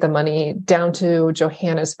networks to get the money down to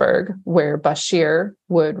Johannesburg, where Bashir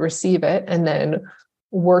would receive it, and then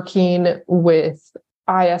working with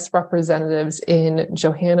IS representatives in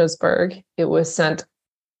Johannesburg, it was sent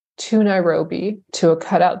to Nairobi, to a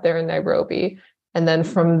cutout there in Nairobi, and then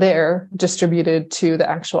from there distributed to the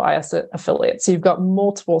actual IS affiliate. So you've got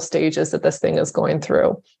multiple stages that this thing is going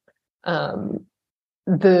through. The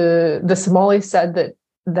Somalis said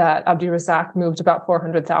that Abdirazak moved about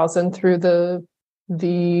 400,000 through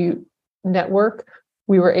the network.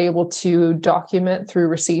 We were able to document through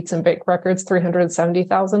receipts and bank records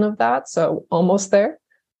 370,000 of that, so almost there.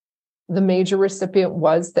 The major recipient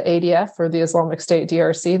was the ADF, or the Islamic State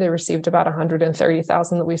DRC. They received about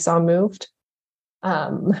 130,000 that we saw moved.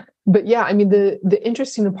 But yeah, I mean, the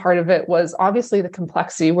interesting part of it was obviously the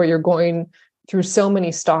complexity, where you're going through so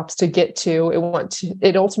many stops to get to.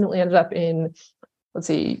 It ultimately ended up in,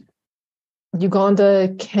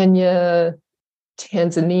 Uganda, Kenya,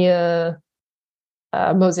 Tanzania,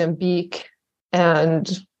 Mozambique,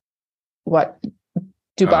 and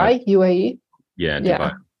Dubai, UAE? Yeah, Dubai.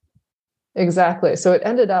 Yeah, exactly. So it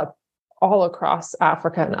ended up all across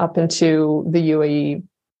Africa and up into the UAE,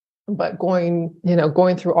 but going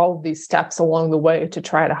through all of these steps along the way to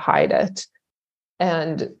try to hide it.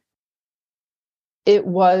 And it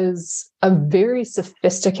was a very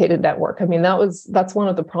sophisticated network. I mean, that's one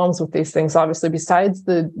of the problems with these things, obviously, besides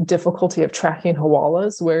the difficulty of tracking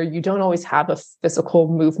hawalas, where you don't always have a physical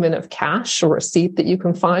movement of cash or receipt that you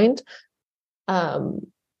can find.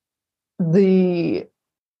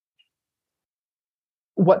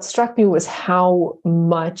 What struck me was how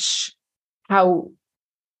much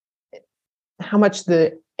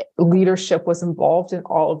the leadership was involved in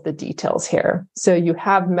all of the details here. So you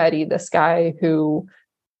have Mehdi, this guy who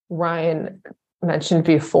Ryan mentioned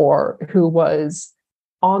before, who was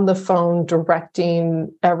on the phone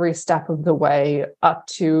directing every step of the way up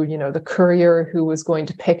to, the courier who was going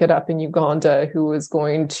to pick it up in Uganda, who was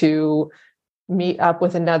going to meet up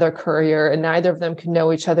with another courier, and neither of them could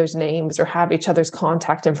know each other's names or have each other's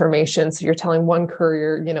contact information. So you're telling one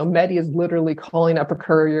courier, Mehdi is literally calling up a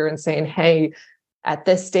courier and saying, hey, at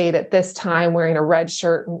this date, at this time, wearing a red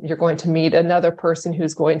shirt, you're going to meet another person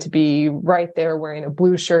who's going to be right there wearing a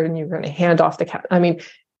blue shirt, and you're going to hand off the I mean,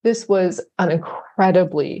 this was an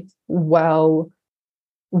incredibly well-run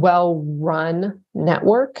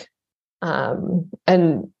network.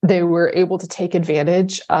 And they were able to take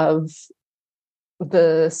advantage of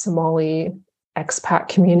the Somali expat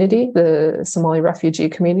community, the Somali refugee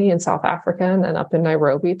community in South Africa and then up in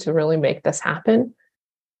Nairobi to really make this happen.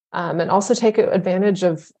 And also take advantage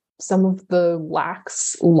of some of the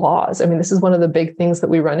lax laws. I mean, this is one of the big things that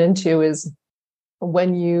we run into is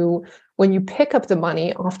when you pick up the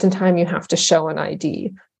money, oftentimes you have to show an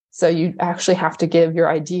ID. So you actually have to give your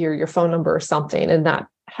ID or your phone number or something, and that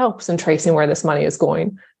helps in tracing where this money is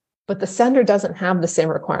going. But the sender doesn't have the same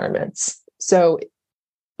requirements. So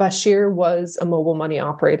Bashir was a mobile money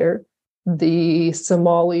operator. The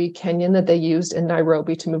Somali Kenyan that they used in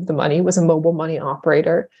Nairobi to move the money was a mobile money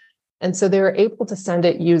operator. And so they were able to send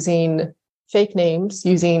it using fake names,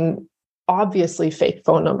 using obviously fake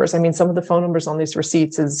phone numbers. I mean, some of the phone numbers on these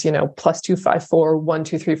receipts is, +254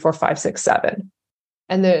 123 567.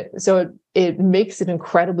 And so it makes it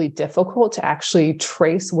incredibly difficult to actually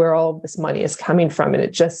trace where all of this money is coming from. And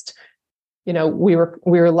it just, we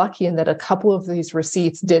were lucky in that a couple of these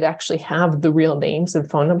receipts did actually have the real names and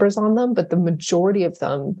phone numbers on them, but the majority of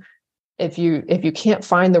them, if you can't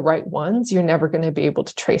find the right ones, you're never going to be able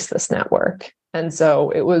to trace this network. And so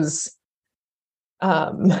it was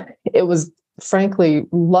frankly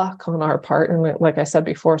luck on our part, and like I said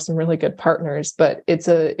before, some really good partners. But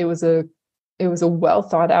it was a well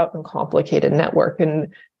thought out and complicated network,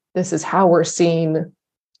 and this is how we're seeing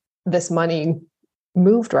this money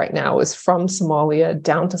moved right now, is from Somalia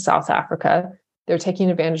down to South Africa. They're taking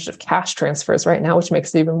advantage of cash transfers right now, which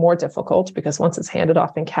makes it even more difficult because once it's handed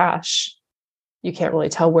off in cash, you can't really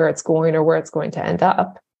tell where it's going or where it's going to end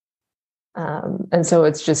up. And so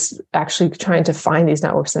it's just actually trying to find these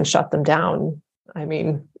networks and shut them down. I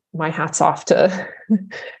mean, my hat's off to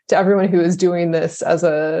everyone who is doing this as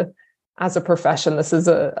a profession. This is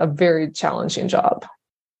a very challenging job.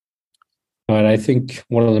 And I think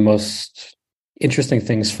one of the most interesting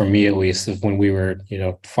things for me, at least, is when we were,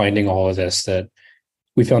 finding all of this, that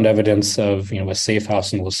we found evidence of, a safe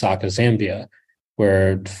house in Lusaka, Zambia,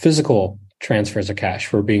 where physical transfers of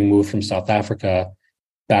cash were being moved from South Africa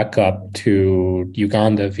back up to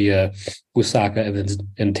Uganda via Lusaka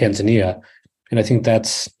and Tanzania. And I think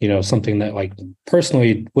that's, something that,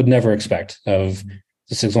 personally would never expect of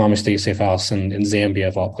this Islamic State safe house in Zambia,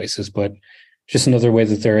 of all places, but just another way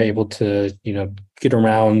that they're able to, get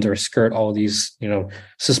around or skirt all these,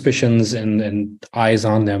 suspicions and eyes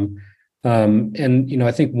on them. And,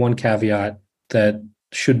 I think one caveat that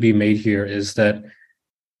should be made here is that,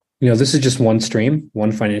 this is just one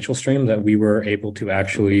financial stream that we were able to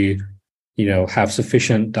actually, have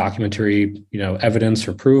sufficient documentary, evidence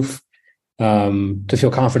or proof to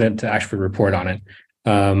feel confident to actually report on it.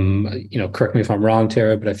 Correct me if I'm wrong,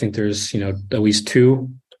 Tara, but I think there's, at least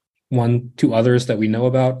two others that we know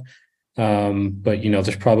about. But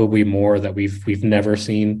there's probably more that we've never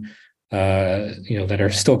seen, that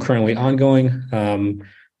are still currently ongoing. And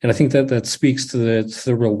I think that speaks to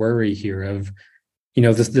the real worry here of,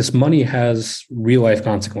 this money has real life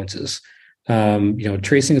consequences.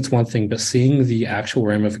 Tracing it's one thing, but seeing the actual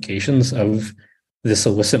ramifications of this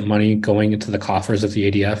illicit money going into the coffers of the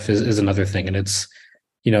ADF is another thing. And it's,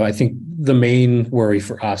 I think the main worry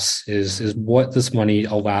for us is what this money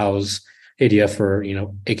allows ADF, or,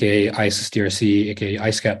 aka ISIS DRC, aka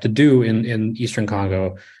ISCAP, to do in Eastern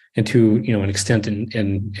Congo, and to, an extent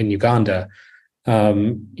in Uganda.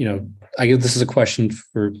 I guess this is a question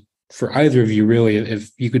for either of you, really,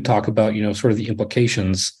 if you could talk about, sort of the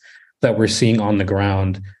implications that we're seeing on the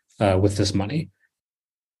ground with this money.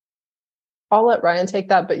 I'll let Ryan take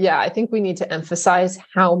that. But yeah, I think we need to emphasize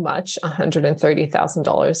how much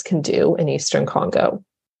 $130,000 can do in Eastern Congo.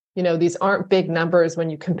 These aren't big numbers when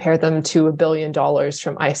you compare them to $1 billion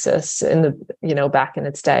from ISIS in the, back in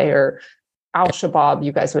its day, or Al-Shabaab.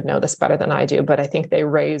 You guys would know this better than I do, but I think they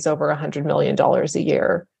raise over $100 million a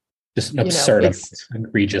year. Just an absurd,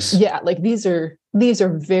 egregious. Yeah, like these are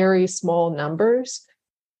very small numbers,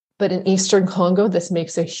 but in Eastern Congo, this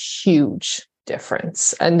makes a huge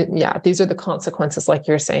difference. And yeah, these are the consequences, like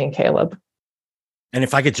you're saying, Caleb. And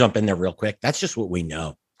if I could jump in there real quick, that's just what we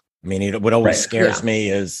know. I mean, what always scares me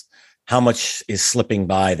is how much is slipping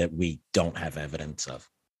by that we don't have evidence of.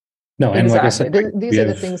 No, and exactly. Like I said, these are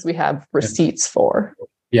the things we have receipts for.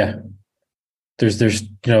 Yeah. There's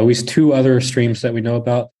at least two other streams that we know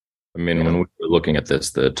about. I mean, when we were looking at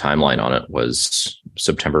this, the timeline on it was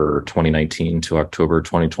September 2019 to October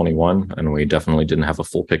 2021. And we definitely didn't have a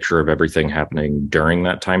full picture of everything happening during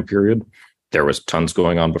that time period. There was tons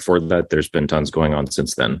going on before that. There's been tons going on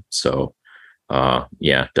since then. So,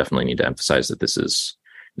 definitely need to emphasize that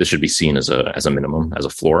this should be seen as a minimum, as a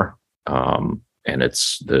floor. And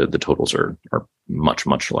it's the totals are much,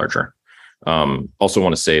 much larger. Also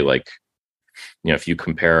want to say, if you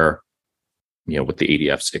compare what the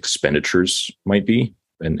ADF's expenditures might be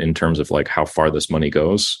in terms of how far this money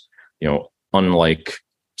goes, unlike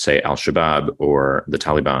say Al-Shabaab or the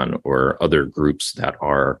Taliban or other groups that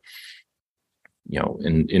are,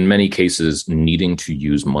 in many cases needing to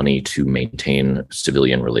use money to maintain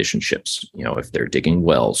civilian relationships, if they're digging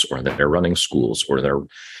wells or they're running schools or they're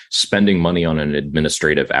spending money on an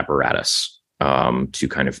administrative apparatus to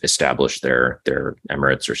kind of establish their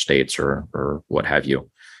emirates or states or what have you.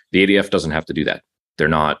 The ADF doesn't have to do that.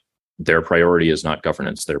 Their priority is not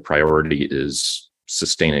governance. Their priority is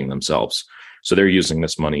sustaining themselves. So they're using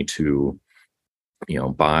this money to,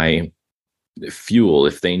 buy fuel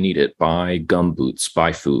if they need it, buy gum boots,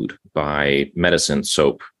 buy food, buy medicine,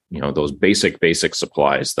 soap, those basic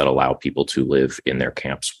supplies that allow people to live in their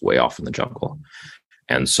camps way off in the jungle.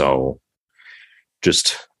 And so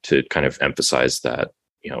just to kind of emphasize that,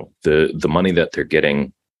 the money that they're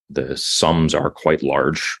getting, the sums are quite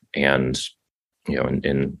large and,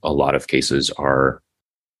 in a lot of cases are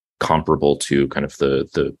comparable to kind of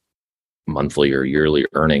the monthly or yearly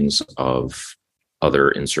earnings of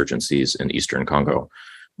other insurgencies in Eastern Congo,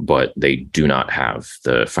 but they do not have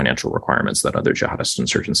the financial requirements that other jihadist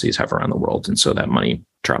insurgencies have around the world. And so that money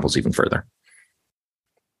travels even further.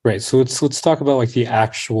 Right. So let's talk about the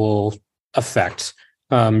actual effect.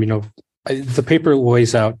 The paper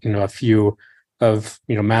lays out, a few of,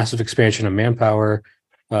 massive expansion of manpower,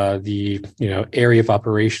 the, area of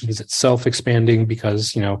operations itself expanding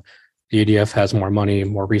because, the ADF has more money,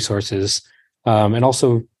 more resources, and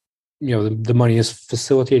also, the money is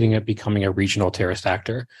facilitating it becoming a regional terrorist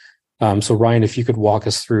actor. So Ryan, if you could walk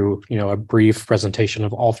us through, a brief presentation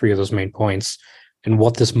of all three of those main points and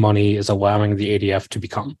what this money is allowing the ADF to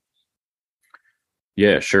become.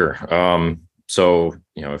 Yeah, sure. So,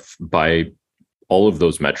 if by all of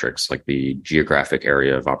those metrics, like the geographic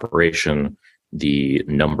area of operation, the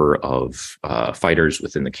number of fighters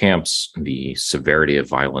within the camps, the severity of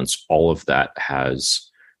violence, all of that has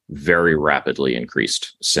very rapidly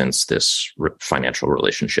increased since this financial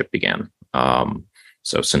relationship began.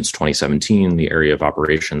 So since 2017, the area of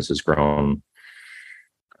operations has grown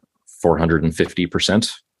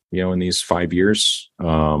 450%, in these 5 years.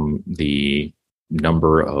 The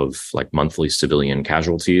number of monthly civilian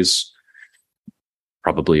casualties,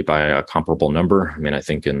 probably by a comparable number. I mean, I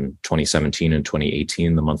think in 2017 and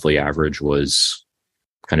 2018, the monthly average was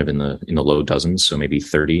kind of in the low dozens, so maybe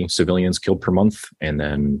 30 civilians killed per month. And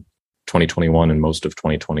then 2021 and most of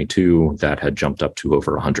 2022, that had jumped up to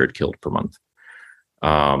over 100 killed per month.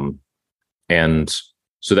 And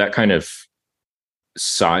so that kind of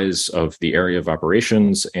size of the area of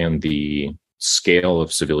operations and the scale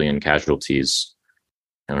of civilian casualties,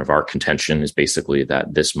 kind of our contention is basically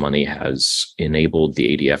that this money has enabled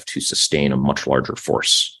the ADF to sustain a much larger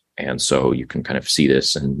force. And so you can kind of see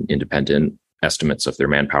this in independent estimates of their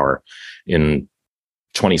manpower. In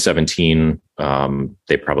 2017,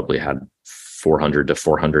 they probably had 400 to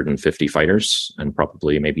 450 fighters and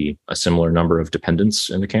probably maybe a similar number of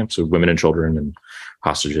dependents in the camp, so women and children and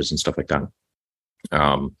hostages and stuff like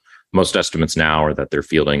that. Most estimates now are that they're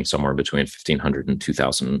fielding somewhere between 1,500 and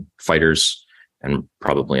 2,000 fighters and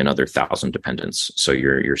probably another 1,000 dependents. So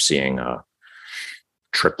you're seeing a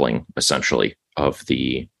tripling essentially of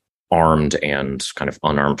the armed and kind of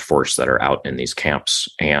unarmed force that are out in these camps,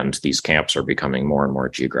 and these camps are becoming more and more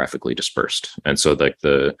geographically dispersed. And so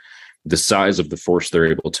the size of the force they're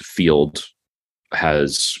able to field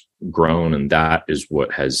has grown, and that is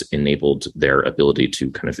what has enabled their ability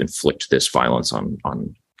to kind of inflict this violence on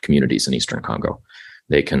communities in Eastern Congo.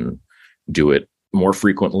 They can do it more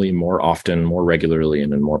frequently, more often, more regularly,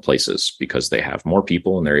 and in more places because they have more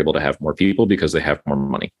people, and they're able to have more people because they have more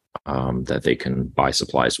money that they can buy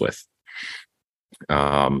supplies with.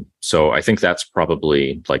 So I think that's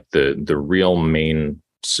probably like the real main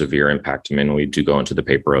severe impact. I mean, we do go into the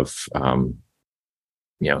paper of some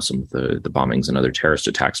of the bombings and other terrorist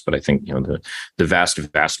attacks, but I think the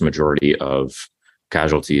vast majority of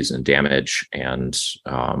casualties and damage and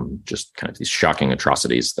just kind of these shocking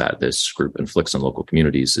atrocities that this group inflicts on local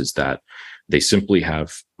communities is that they simply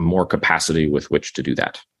have more capacity with which to do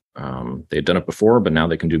that. They've done it before, but now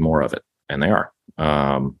they can do more of it, and they are.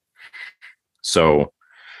 So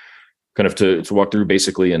kind of to walk through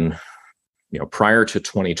basically prior to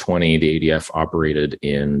 2020, the ADF operated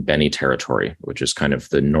in Beni territory, which is kind of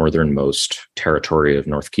the northernmost territory of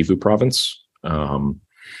North Kivu province.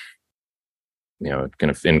 Kind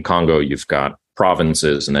of in Congo, you've got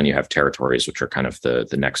provinces, and then you have territories, which are kind of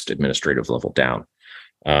the next administrative level down.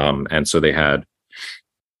 And so they had,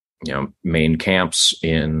 main camps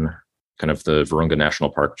in kind of the Virunga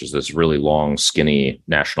National Park, which is this really long, skinny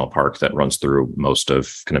national park that runs through most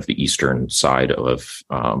of kind of the eastern side of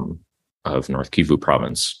North Kivu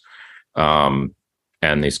province. And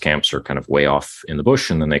these camps are kind of way off in the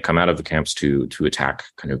bush, and then they come out of the camps to attack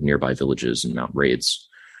kind of nearby villages and mount raids.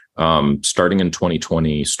 Starting in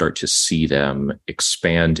 2020, start to see them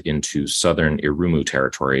expand into southern Irumu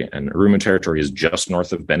territory. And Irumu territory is just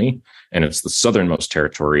north of Beni, and it's the southernmost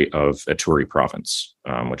territory of Ituri province,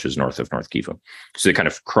 which is north of North Kivu. So they kind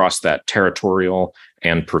of cross that territorial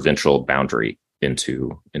and provincial boundary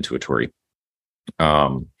into Ituri.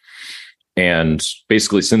 And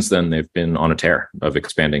basically since then, they've been on a tear of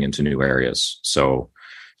expanding into new areas. So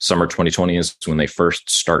summer 2020 is when they first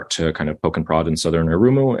start to kind of poke and prod in southern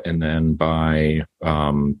Irumu. And then by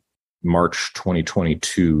March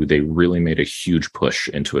 2022, they really made a huge push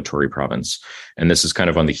into Ituri province. And this is kind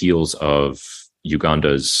of on the heels of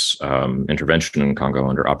Uganda's intervention in Congo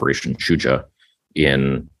under Operation Shuja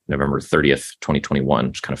in November 30th, 2021,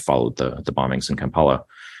 which kind of followed the bombings in Kampala.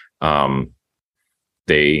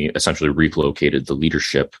 They essentially relocated the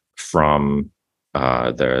leadership from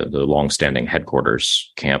the longstanding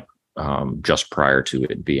headquarters camp just prior to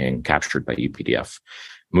it being captured by UPDF,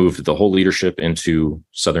 moved the whole leadership into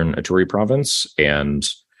southern Ituri province, and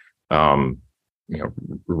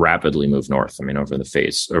rapidly moved north. I mean, over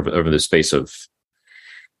the space of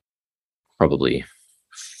probably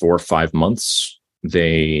 4 or 5 months,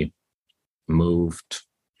 they moved,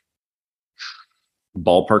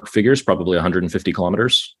 ballpark figures, probably 150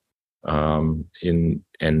 kilometers in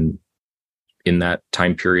that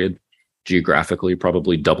time period. Geographically,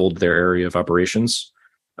 probably doubled their area of operations.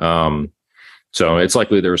 So it's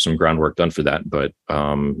likely there was some groundwork done for that, but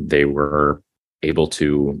they were able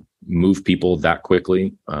to move people that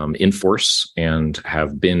quickly in force and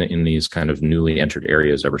have been in these kind of newly entered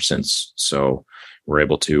areas ever since. So we're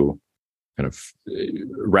able to kind of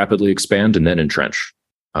rapidly expand and then entrench.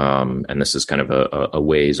 And this is kind of a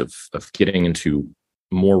ways of getting into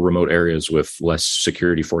more remote areas with less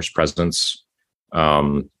security force presence,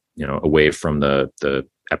 away from the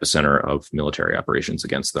epicenter of military operations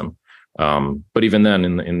against them. But even then,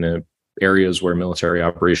 in the areas where military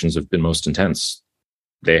operations have been most intense,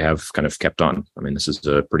 they have kind of kept on. I mean, this is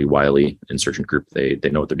a pretty wily insurgent group. They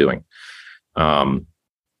know what they're doing.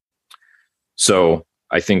 So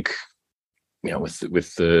I think, with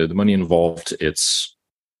the money involved,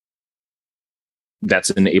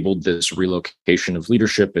 that's enabled this relocation of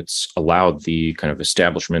leadership. It's allowed the kind of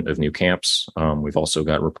establishment of new camps. We've also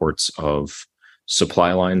got reports of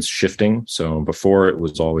supply lines shifting. So before, it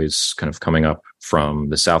was always kind of coming up from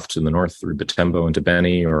the south to the north through Butembo into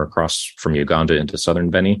Beni, or across from Uganda into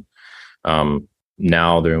southern Beni.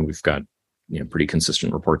 Now we've got pretty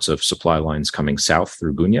consistent reports of supply lines coming south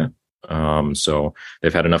through Bunia. So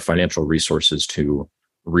they've had enough financial resources to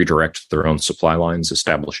redirect their own supply lines,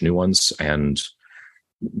 establish new ones, and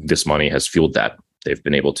this money has fueled that. They've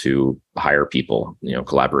been able to hire people,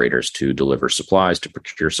 collaborators, to deliver supplies, to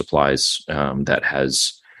procure supplies, that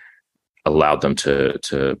has allowed them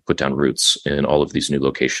to put down roots in all of these new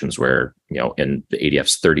locations where, in the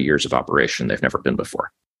ADF's 30 years of operation, they've never been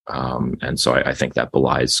before. And so I think that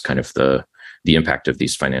belies kind of the impact of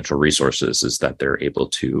these financial resources, is that they're able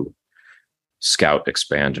to scout,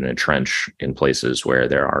 expand, and entrench in places where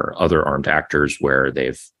there are other armed actors, where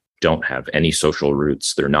they've don't have any social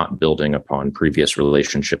roots. They're not building upon previous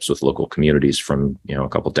relationships with local communities from, a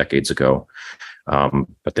couple decades ago.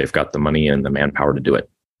 But they've got the money and the manpower to do it.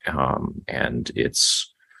 And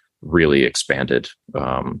it's really expanded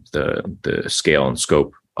the scale and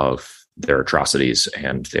scope of their atrocities,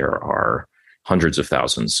 and there are hundreds of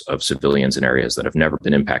thousands of civilians in areas that have never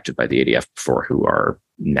been impacted by the ADF before who are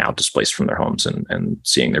now displaced from their homes and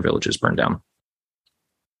seeing their villages burned down.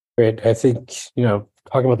 Great. I think,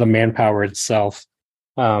 talking about the manpower itself,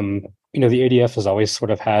 the ADF has always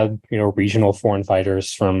sort of had, regional foreign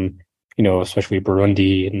fighters from, especially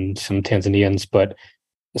Burundi and some Tanzanians, but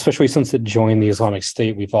especially since it joined the Islamic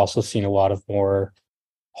State, we've also seen a lot of more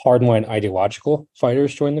hardline ideological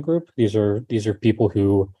fighters join the group. These are people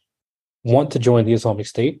who want to join the Islamic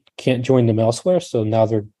State, can't join them elsewhere. So now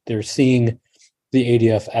they're seeing the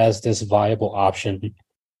ADF as this viable option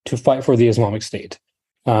to fight for the Islamic State.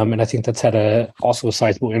 And I think that's had also a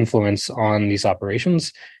sizable influence on these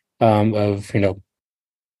operations of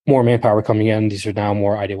more manpower coming in. These are now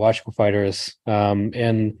more ideological fighters.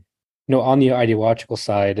 And on the ideological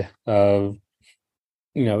side of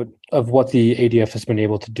what the ADF has been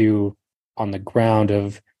able to do on the ground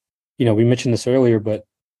of, we mentioned this earlier, but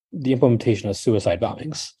the implementation of suicide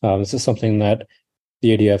bombings. This is something that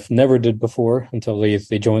the ADF never did before until they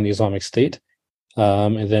joined the Islamic State.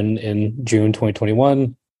 And then in June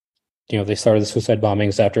 2021, they started the suicide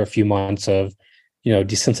bombings after a few months of,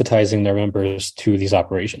 desensitizing their members to these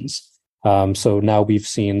operations. So now we've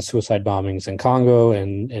seen suicide bombings in Congo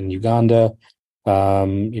and Uganda.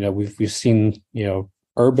 We've seen,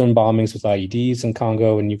 urban bombings with IEDs in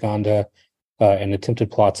Congo and Uganda, and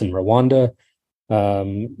attempted plots in Rwanda.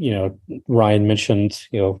 Ryan mentioned,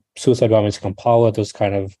 suicide bombings in Kampala. Those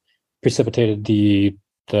kind of precipitated the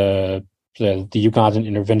Ugandan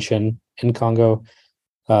intervention in Congo.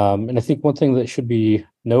 And I think one thing that should be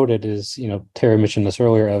noted is, Tara mentioned this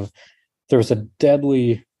earlier, there was a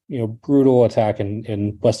deadly, brutal attack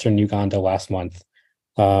in Western Uganda last month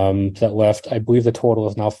that left, I believe the total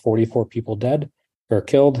is now 44 people dead or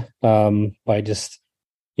killed by just,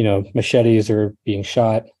 machetes or being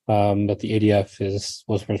shot that the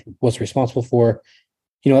ADF was responsible for.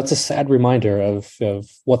 That's a sad reminder of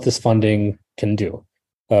what this funding can do,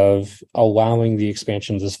 of allowing the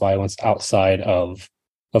expansion of this violence outside of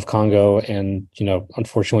Congo and,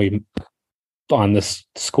 unfortunately on this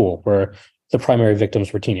school where the primary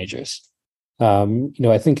victims were teenagers.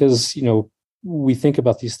 I think as, we think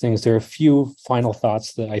about these things, there are a few final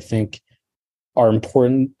thoughts that I think are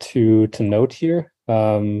important to note here. I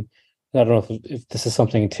don't know if this is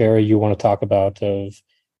something, Tara, you want to talk about of,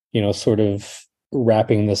 sort of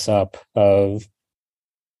wrapping this up of,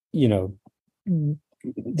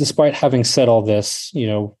 despite having said all this,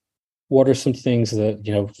 what are some things that,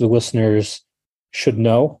 the listeners should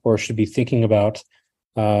know or should be thinking about,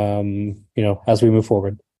 as we move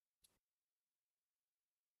forward?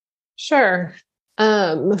 Sure.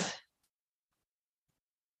 The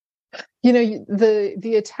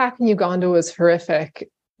attack in Uganda was horrific,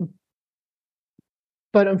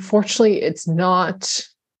 but unfortunately it's not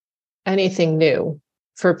anything new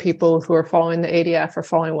for people who are following the ADF or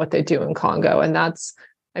following what they do in Congo. And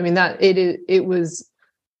it was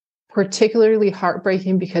particularly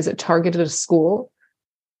heartbreaking because it targeted a school.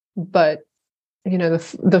 But,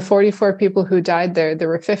 the 44 people who died there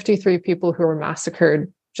were 53 people who were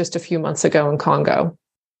massacred just a few months ago in Congo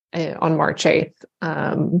on March 8th,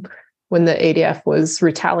 when the ADF was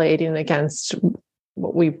retaliating against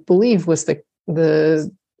what we believe was the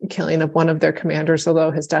killing of one of their commanders, although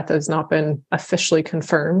his death has not been officially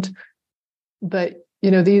confirmed. But,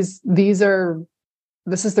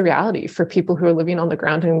 this is the reality for people who are living on the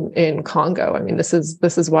ground in Congo. This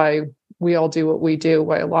is why we all do what we do,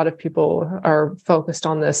 why a lot of people are focused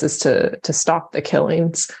on this, is to stop the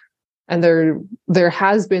killings. And there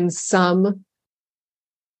has been some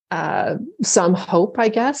hope, I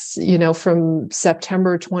guess, from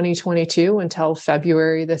September 2022 until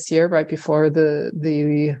February this year, right before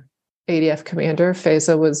the ADF commander,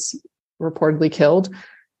 Feza, was reportedly killed.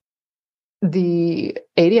 The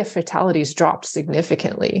ADF fatalities dropped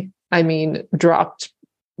significantly. Dropped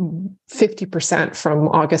 50% from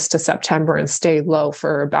August to September and stayed low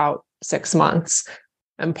for about 6 months.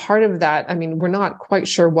 And part of that, we're not quite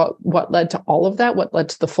sure what led to all of that, what led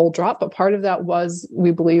to the full drop, but part of that was, we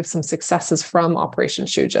believe, some successes from Operation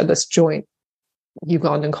Shuja, this joint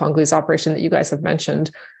Ugandan Congolese operation that you guys have mentioned.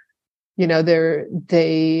 I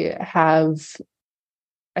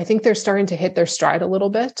think they're starting to hit their stride a little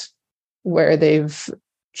bit, where they've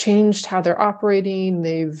changed how they're operating.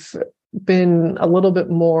 They've been a little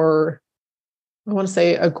bit more, I want to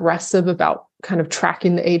say, aggressive about kind of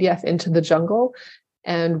tracking the ADF into the jungle.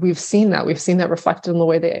 And we've seen that. We've seen that reflected in the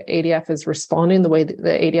way the ADF is responding, the way that the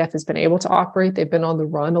ADF has been able to operate. They've been on the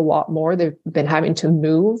run a lot more. They've been having to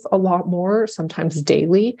move a lot more, sometimes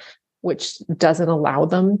daily, which doesn't allow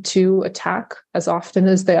them to attack as often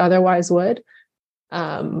as they otherwise would.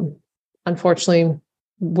 Unfortunately,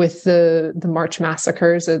 with the March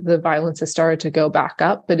massacres, the violence has started to go back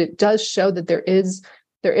up, but it does show that there is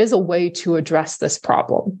a way to address this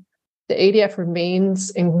problem. The ADF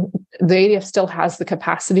the ADF still has the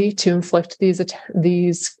capacity to inflict these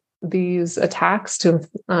attacks to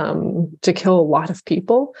kill a lot of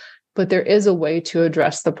people, but there is a way to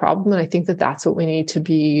address the problem, and I think that that's what we need to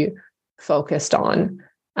be focused on.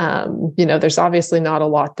 There's obviously not a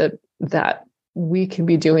lot that we can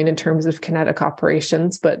be doing in terms of kinetic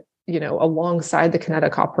operations, but alongside the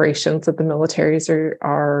kinetic operations that the militaries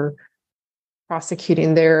are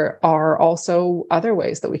prosecuting, there are also other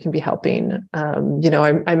ways that we can be helping.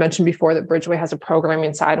 I mentioned before that Bridgeway has a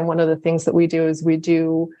programming side, and one of the things that we do is we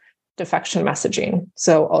do defection messaging.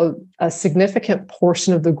 So a significant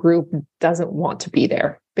portion of the group doesn't want to be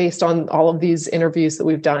there. Based on all of these interviews that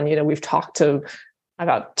we've done, we've talked to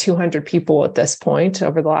about 200 people at this point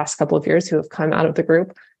over the last couple of years who have come out of the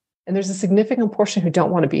group. And there's a significant portion who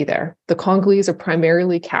don't want to be there. The Congolese are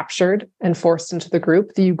primarily captured and forced into the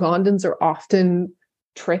group. The Ugandans are often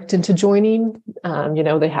tricked into joining.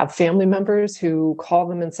 They have family members who call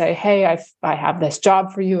them and say, hey, I have this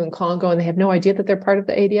job for you in Congo, and they have no idea that they're part of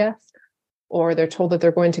the ADF, or they're told that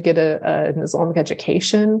they're going to get an Islamic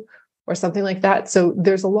education or something like that. So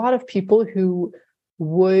there's a lot of people who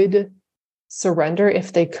would surrender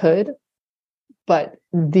if they could, but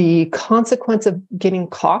the consequence of getting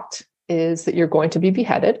caught is that you're going to be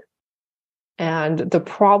beheaded. And the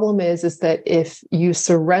problem is that if you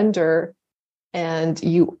surrender and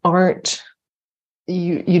you don't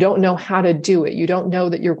know how to do it, you don't know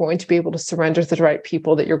that you're going to be able to surrender to the right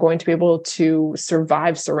people, that you're going to be able to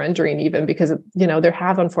survive surrendering, even because, there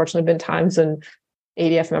have unfortunately been times when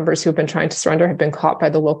ADF members who have been trying to surrender have been caught by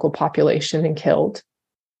the local population and killed.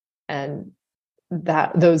 And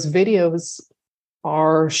that those videos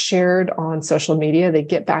are shared on social media. They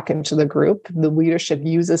get back into the group. The leadership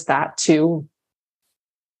uses that to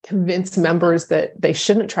convince members that they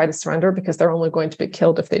shouldn't try to surrender because they're only going to be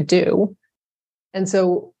killed if they do. And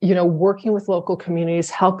so, working with local communities,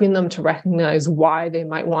 helping them to recognize why they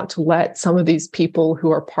might want to let some of these people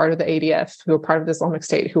who are part of the ADF, who are part of the Islamic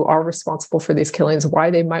State, who are responsible for these killings,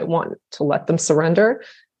 why they might want to let them surrender.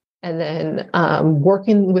 And then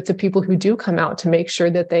working with the people who do come out to make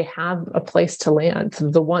sure that they have a place to land.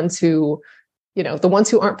 The ones who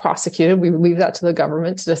aren't prosecuted, we leave that to the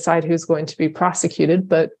government to decide who's going to be prosecuted.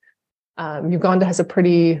 But Uganda has a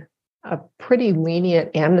pretty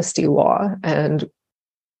lenient amnesty law, and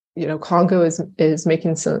Congo is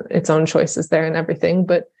making its own choices there and everything.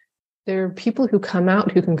 But there are people who come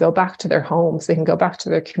out who can go back to their homes, they can go back to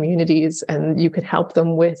their communities, and you can help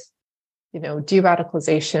them with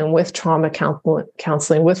de-radicalization, with trauma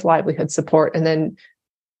counseling, with livelihood support, and then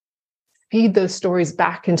feed those stories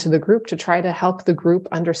back into the group to try to help the group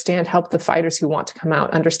help the fighters who want to come out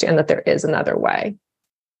understand that there is another way.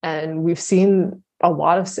 And we've seen a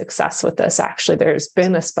lot of success with this. Actually, there's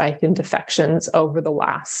been a spike in defections over the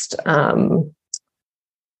last about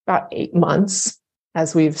 8 months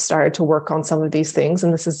as we've started to work on some of these things.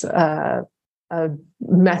 And this is a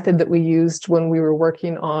method that we used when we were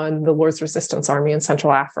working on the Lord's Resistance Army in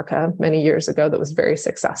Central Africa many years ago that was very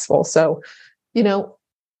successful. So,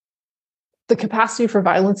 the capacity for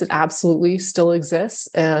violence, it absolutely still exists.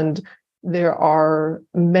 And there are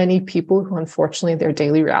many people who, unfortunately, their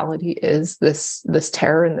daily reality is this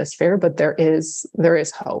terror and this fear, but there is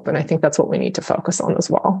hope. And I think that's what we need to focus on as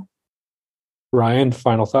well. Ryan,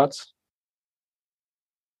 final thoughts?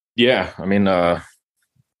 Yeah, I mean,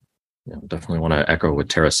 definitely want to echo what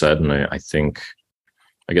Tara said. And I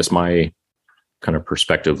guess my kind of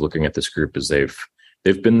perspective looking at this group is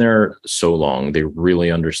they've been there so long. They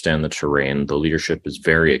really understand the terrain. The leadership is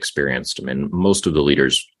very experienced. I mean, most of the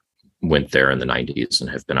leaders went there in the 90s and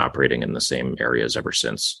have been operating in the same areas ever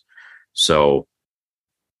since. So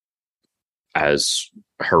as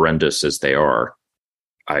horrendous as they are,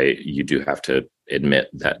 you do have to admit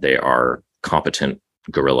that they are competent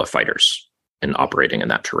guerrilla fighters in operating in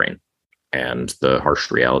that terrain. And the harsh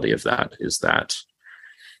reality of that is that,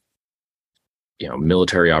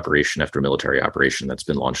 military operation after military operation that's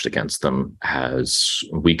been launched against them has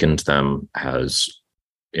weakened them, has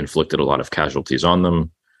inflicted a lot of casualties on them,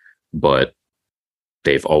 but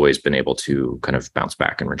they've always been able to kind of bounce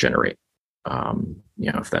back and regenerate.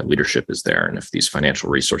 If that leadership is there and if these financial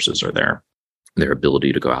resources are there. their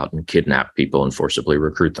ability to go out and kidnap people and forcibly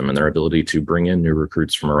recruit them, and their ability to bring in new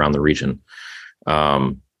recruits from around the region.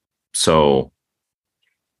 So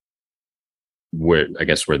where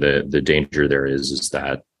the danger there is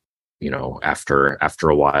that, after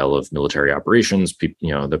a while of military operations,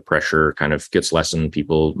 the pressure kind of gets lessened,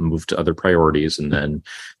 people move to other priorities, and then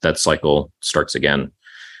that cycle starts again.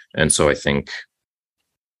 And so I think,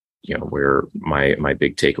 where my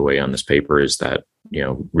big takeaway on this paper is that,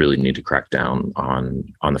 really need to crack down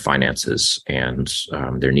on the finances, and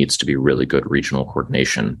there needs to be really good regional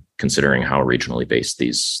coordination, considering how regionally based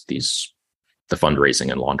the fundraising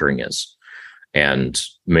and laundering is, and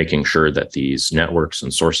making sure that these networks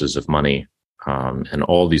and sources of money and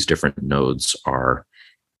all these different nodes are,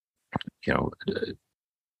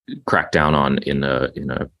 cracked down on in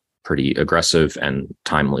a pretty aggressive and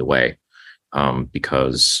timely way,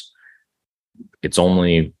 because it's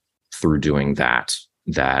only through doing that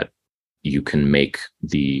you can make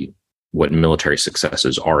what military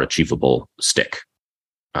successes are achievable stick.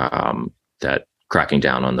 That cracking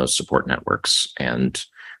down on those support networks, and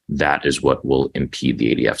that is what will impede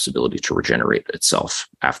the ADF's ability to regenerate itself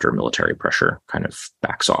after military pressure kind of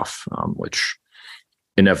backs off, which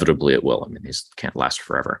inevitably it will. I mean, these can't last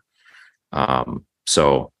forever.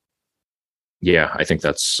 So yeah, I think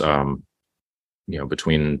that's,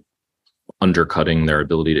 between undercutting their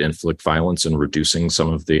ability to inflict violence and reducing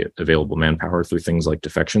some of the available manpower through things like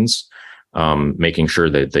defections, making sure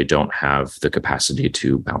that they don't have the capacity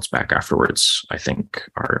to bounce back afterwards, I think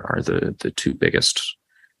are the two biggest,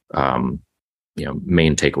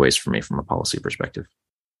 main takeaways for me from a policy perspective.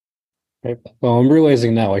 Okay. Well, I'm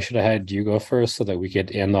realizing now I should have had you go first so that we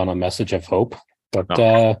could end on a message of hope,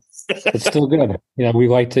 but it's still good. We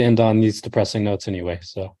like to end on these depressing notes anyway.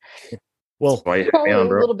 So, well, probably a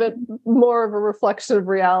little bit more of a reflection of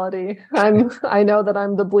reality. I know that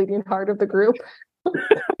I'm the bleeding heart of the group.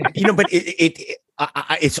 But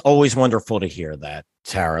it's always wonderful to hear that,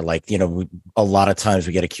 Tara. Like, a lot of times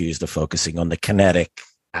we get accused of focusing on the kinetic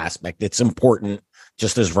aspect. It's important,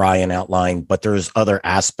 just as Ryan outlined, but there's other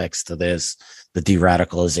aspects to this, the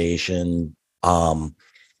de-radicalization,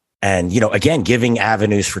 and, again, giving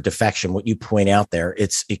avenues for defection. What you point out there,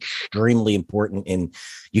 it's extremely important.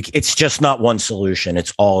 It's just not one solution.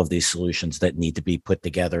 It's all of these solutions that need to be put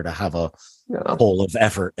together to have a whole of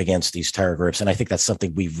effort against these terror groups. And I think that's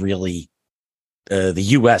something we've really, the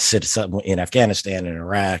U.S. in Afghanistan and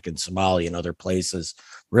Iraq and Somalia and other places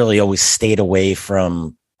really always stayed away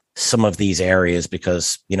from some of these areas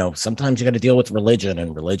because, sometimes you got to deal with religion,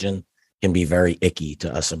 and religion can be very icky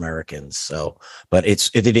to us Americans. So, but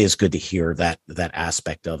it is good to hear that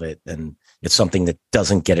aspect of it. And it's something that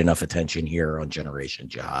doesn't get enough attention here on Generation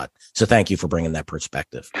Jihad. So thank you for bringing that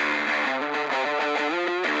perspective.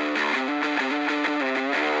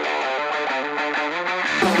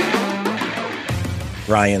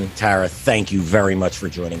 Ryan, Tara, thank you very much for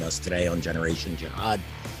joining us today on Generation Jihad.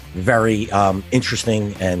 Very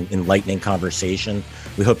interesting and enlightening conversation.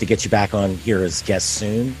 We hope to get you back on here as guests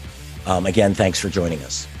soon. Again, thanks for joining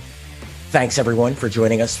us. Thanks, everyone, for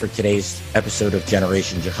joining us for today's episode of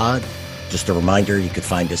Generation Jihad. Just a reminder, you can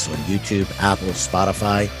find us on YouTube, Apple,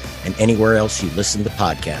 Spotify, and anywhere else you listen to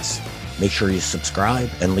podcasts. Make sure you subscribe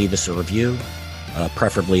and leave us a review,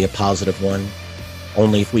 preferably a positive one,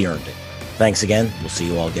 only if we earned it. Thanks again. We'll see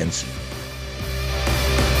you all again soon.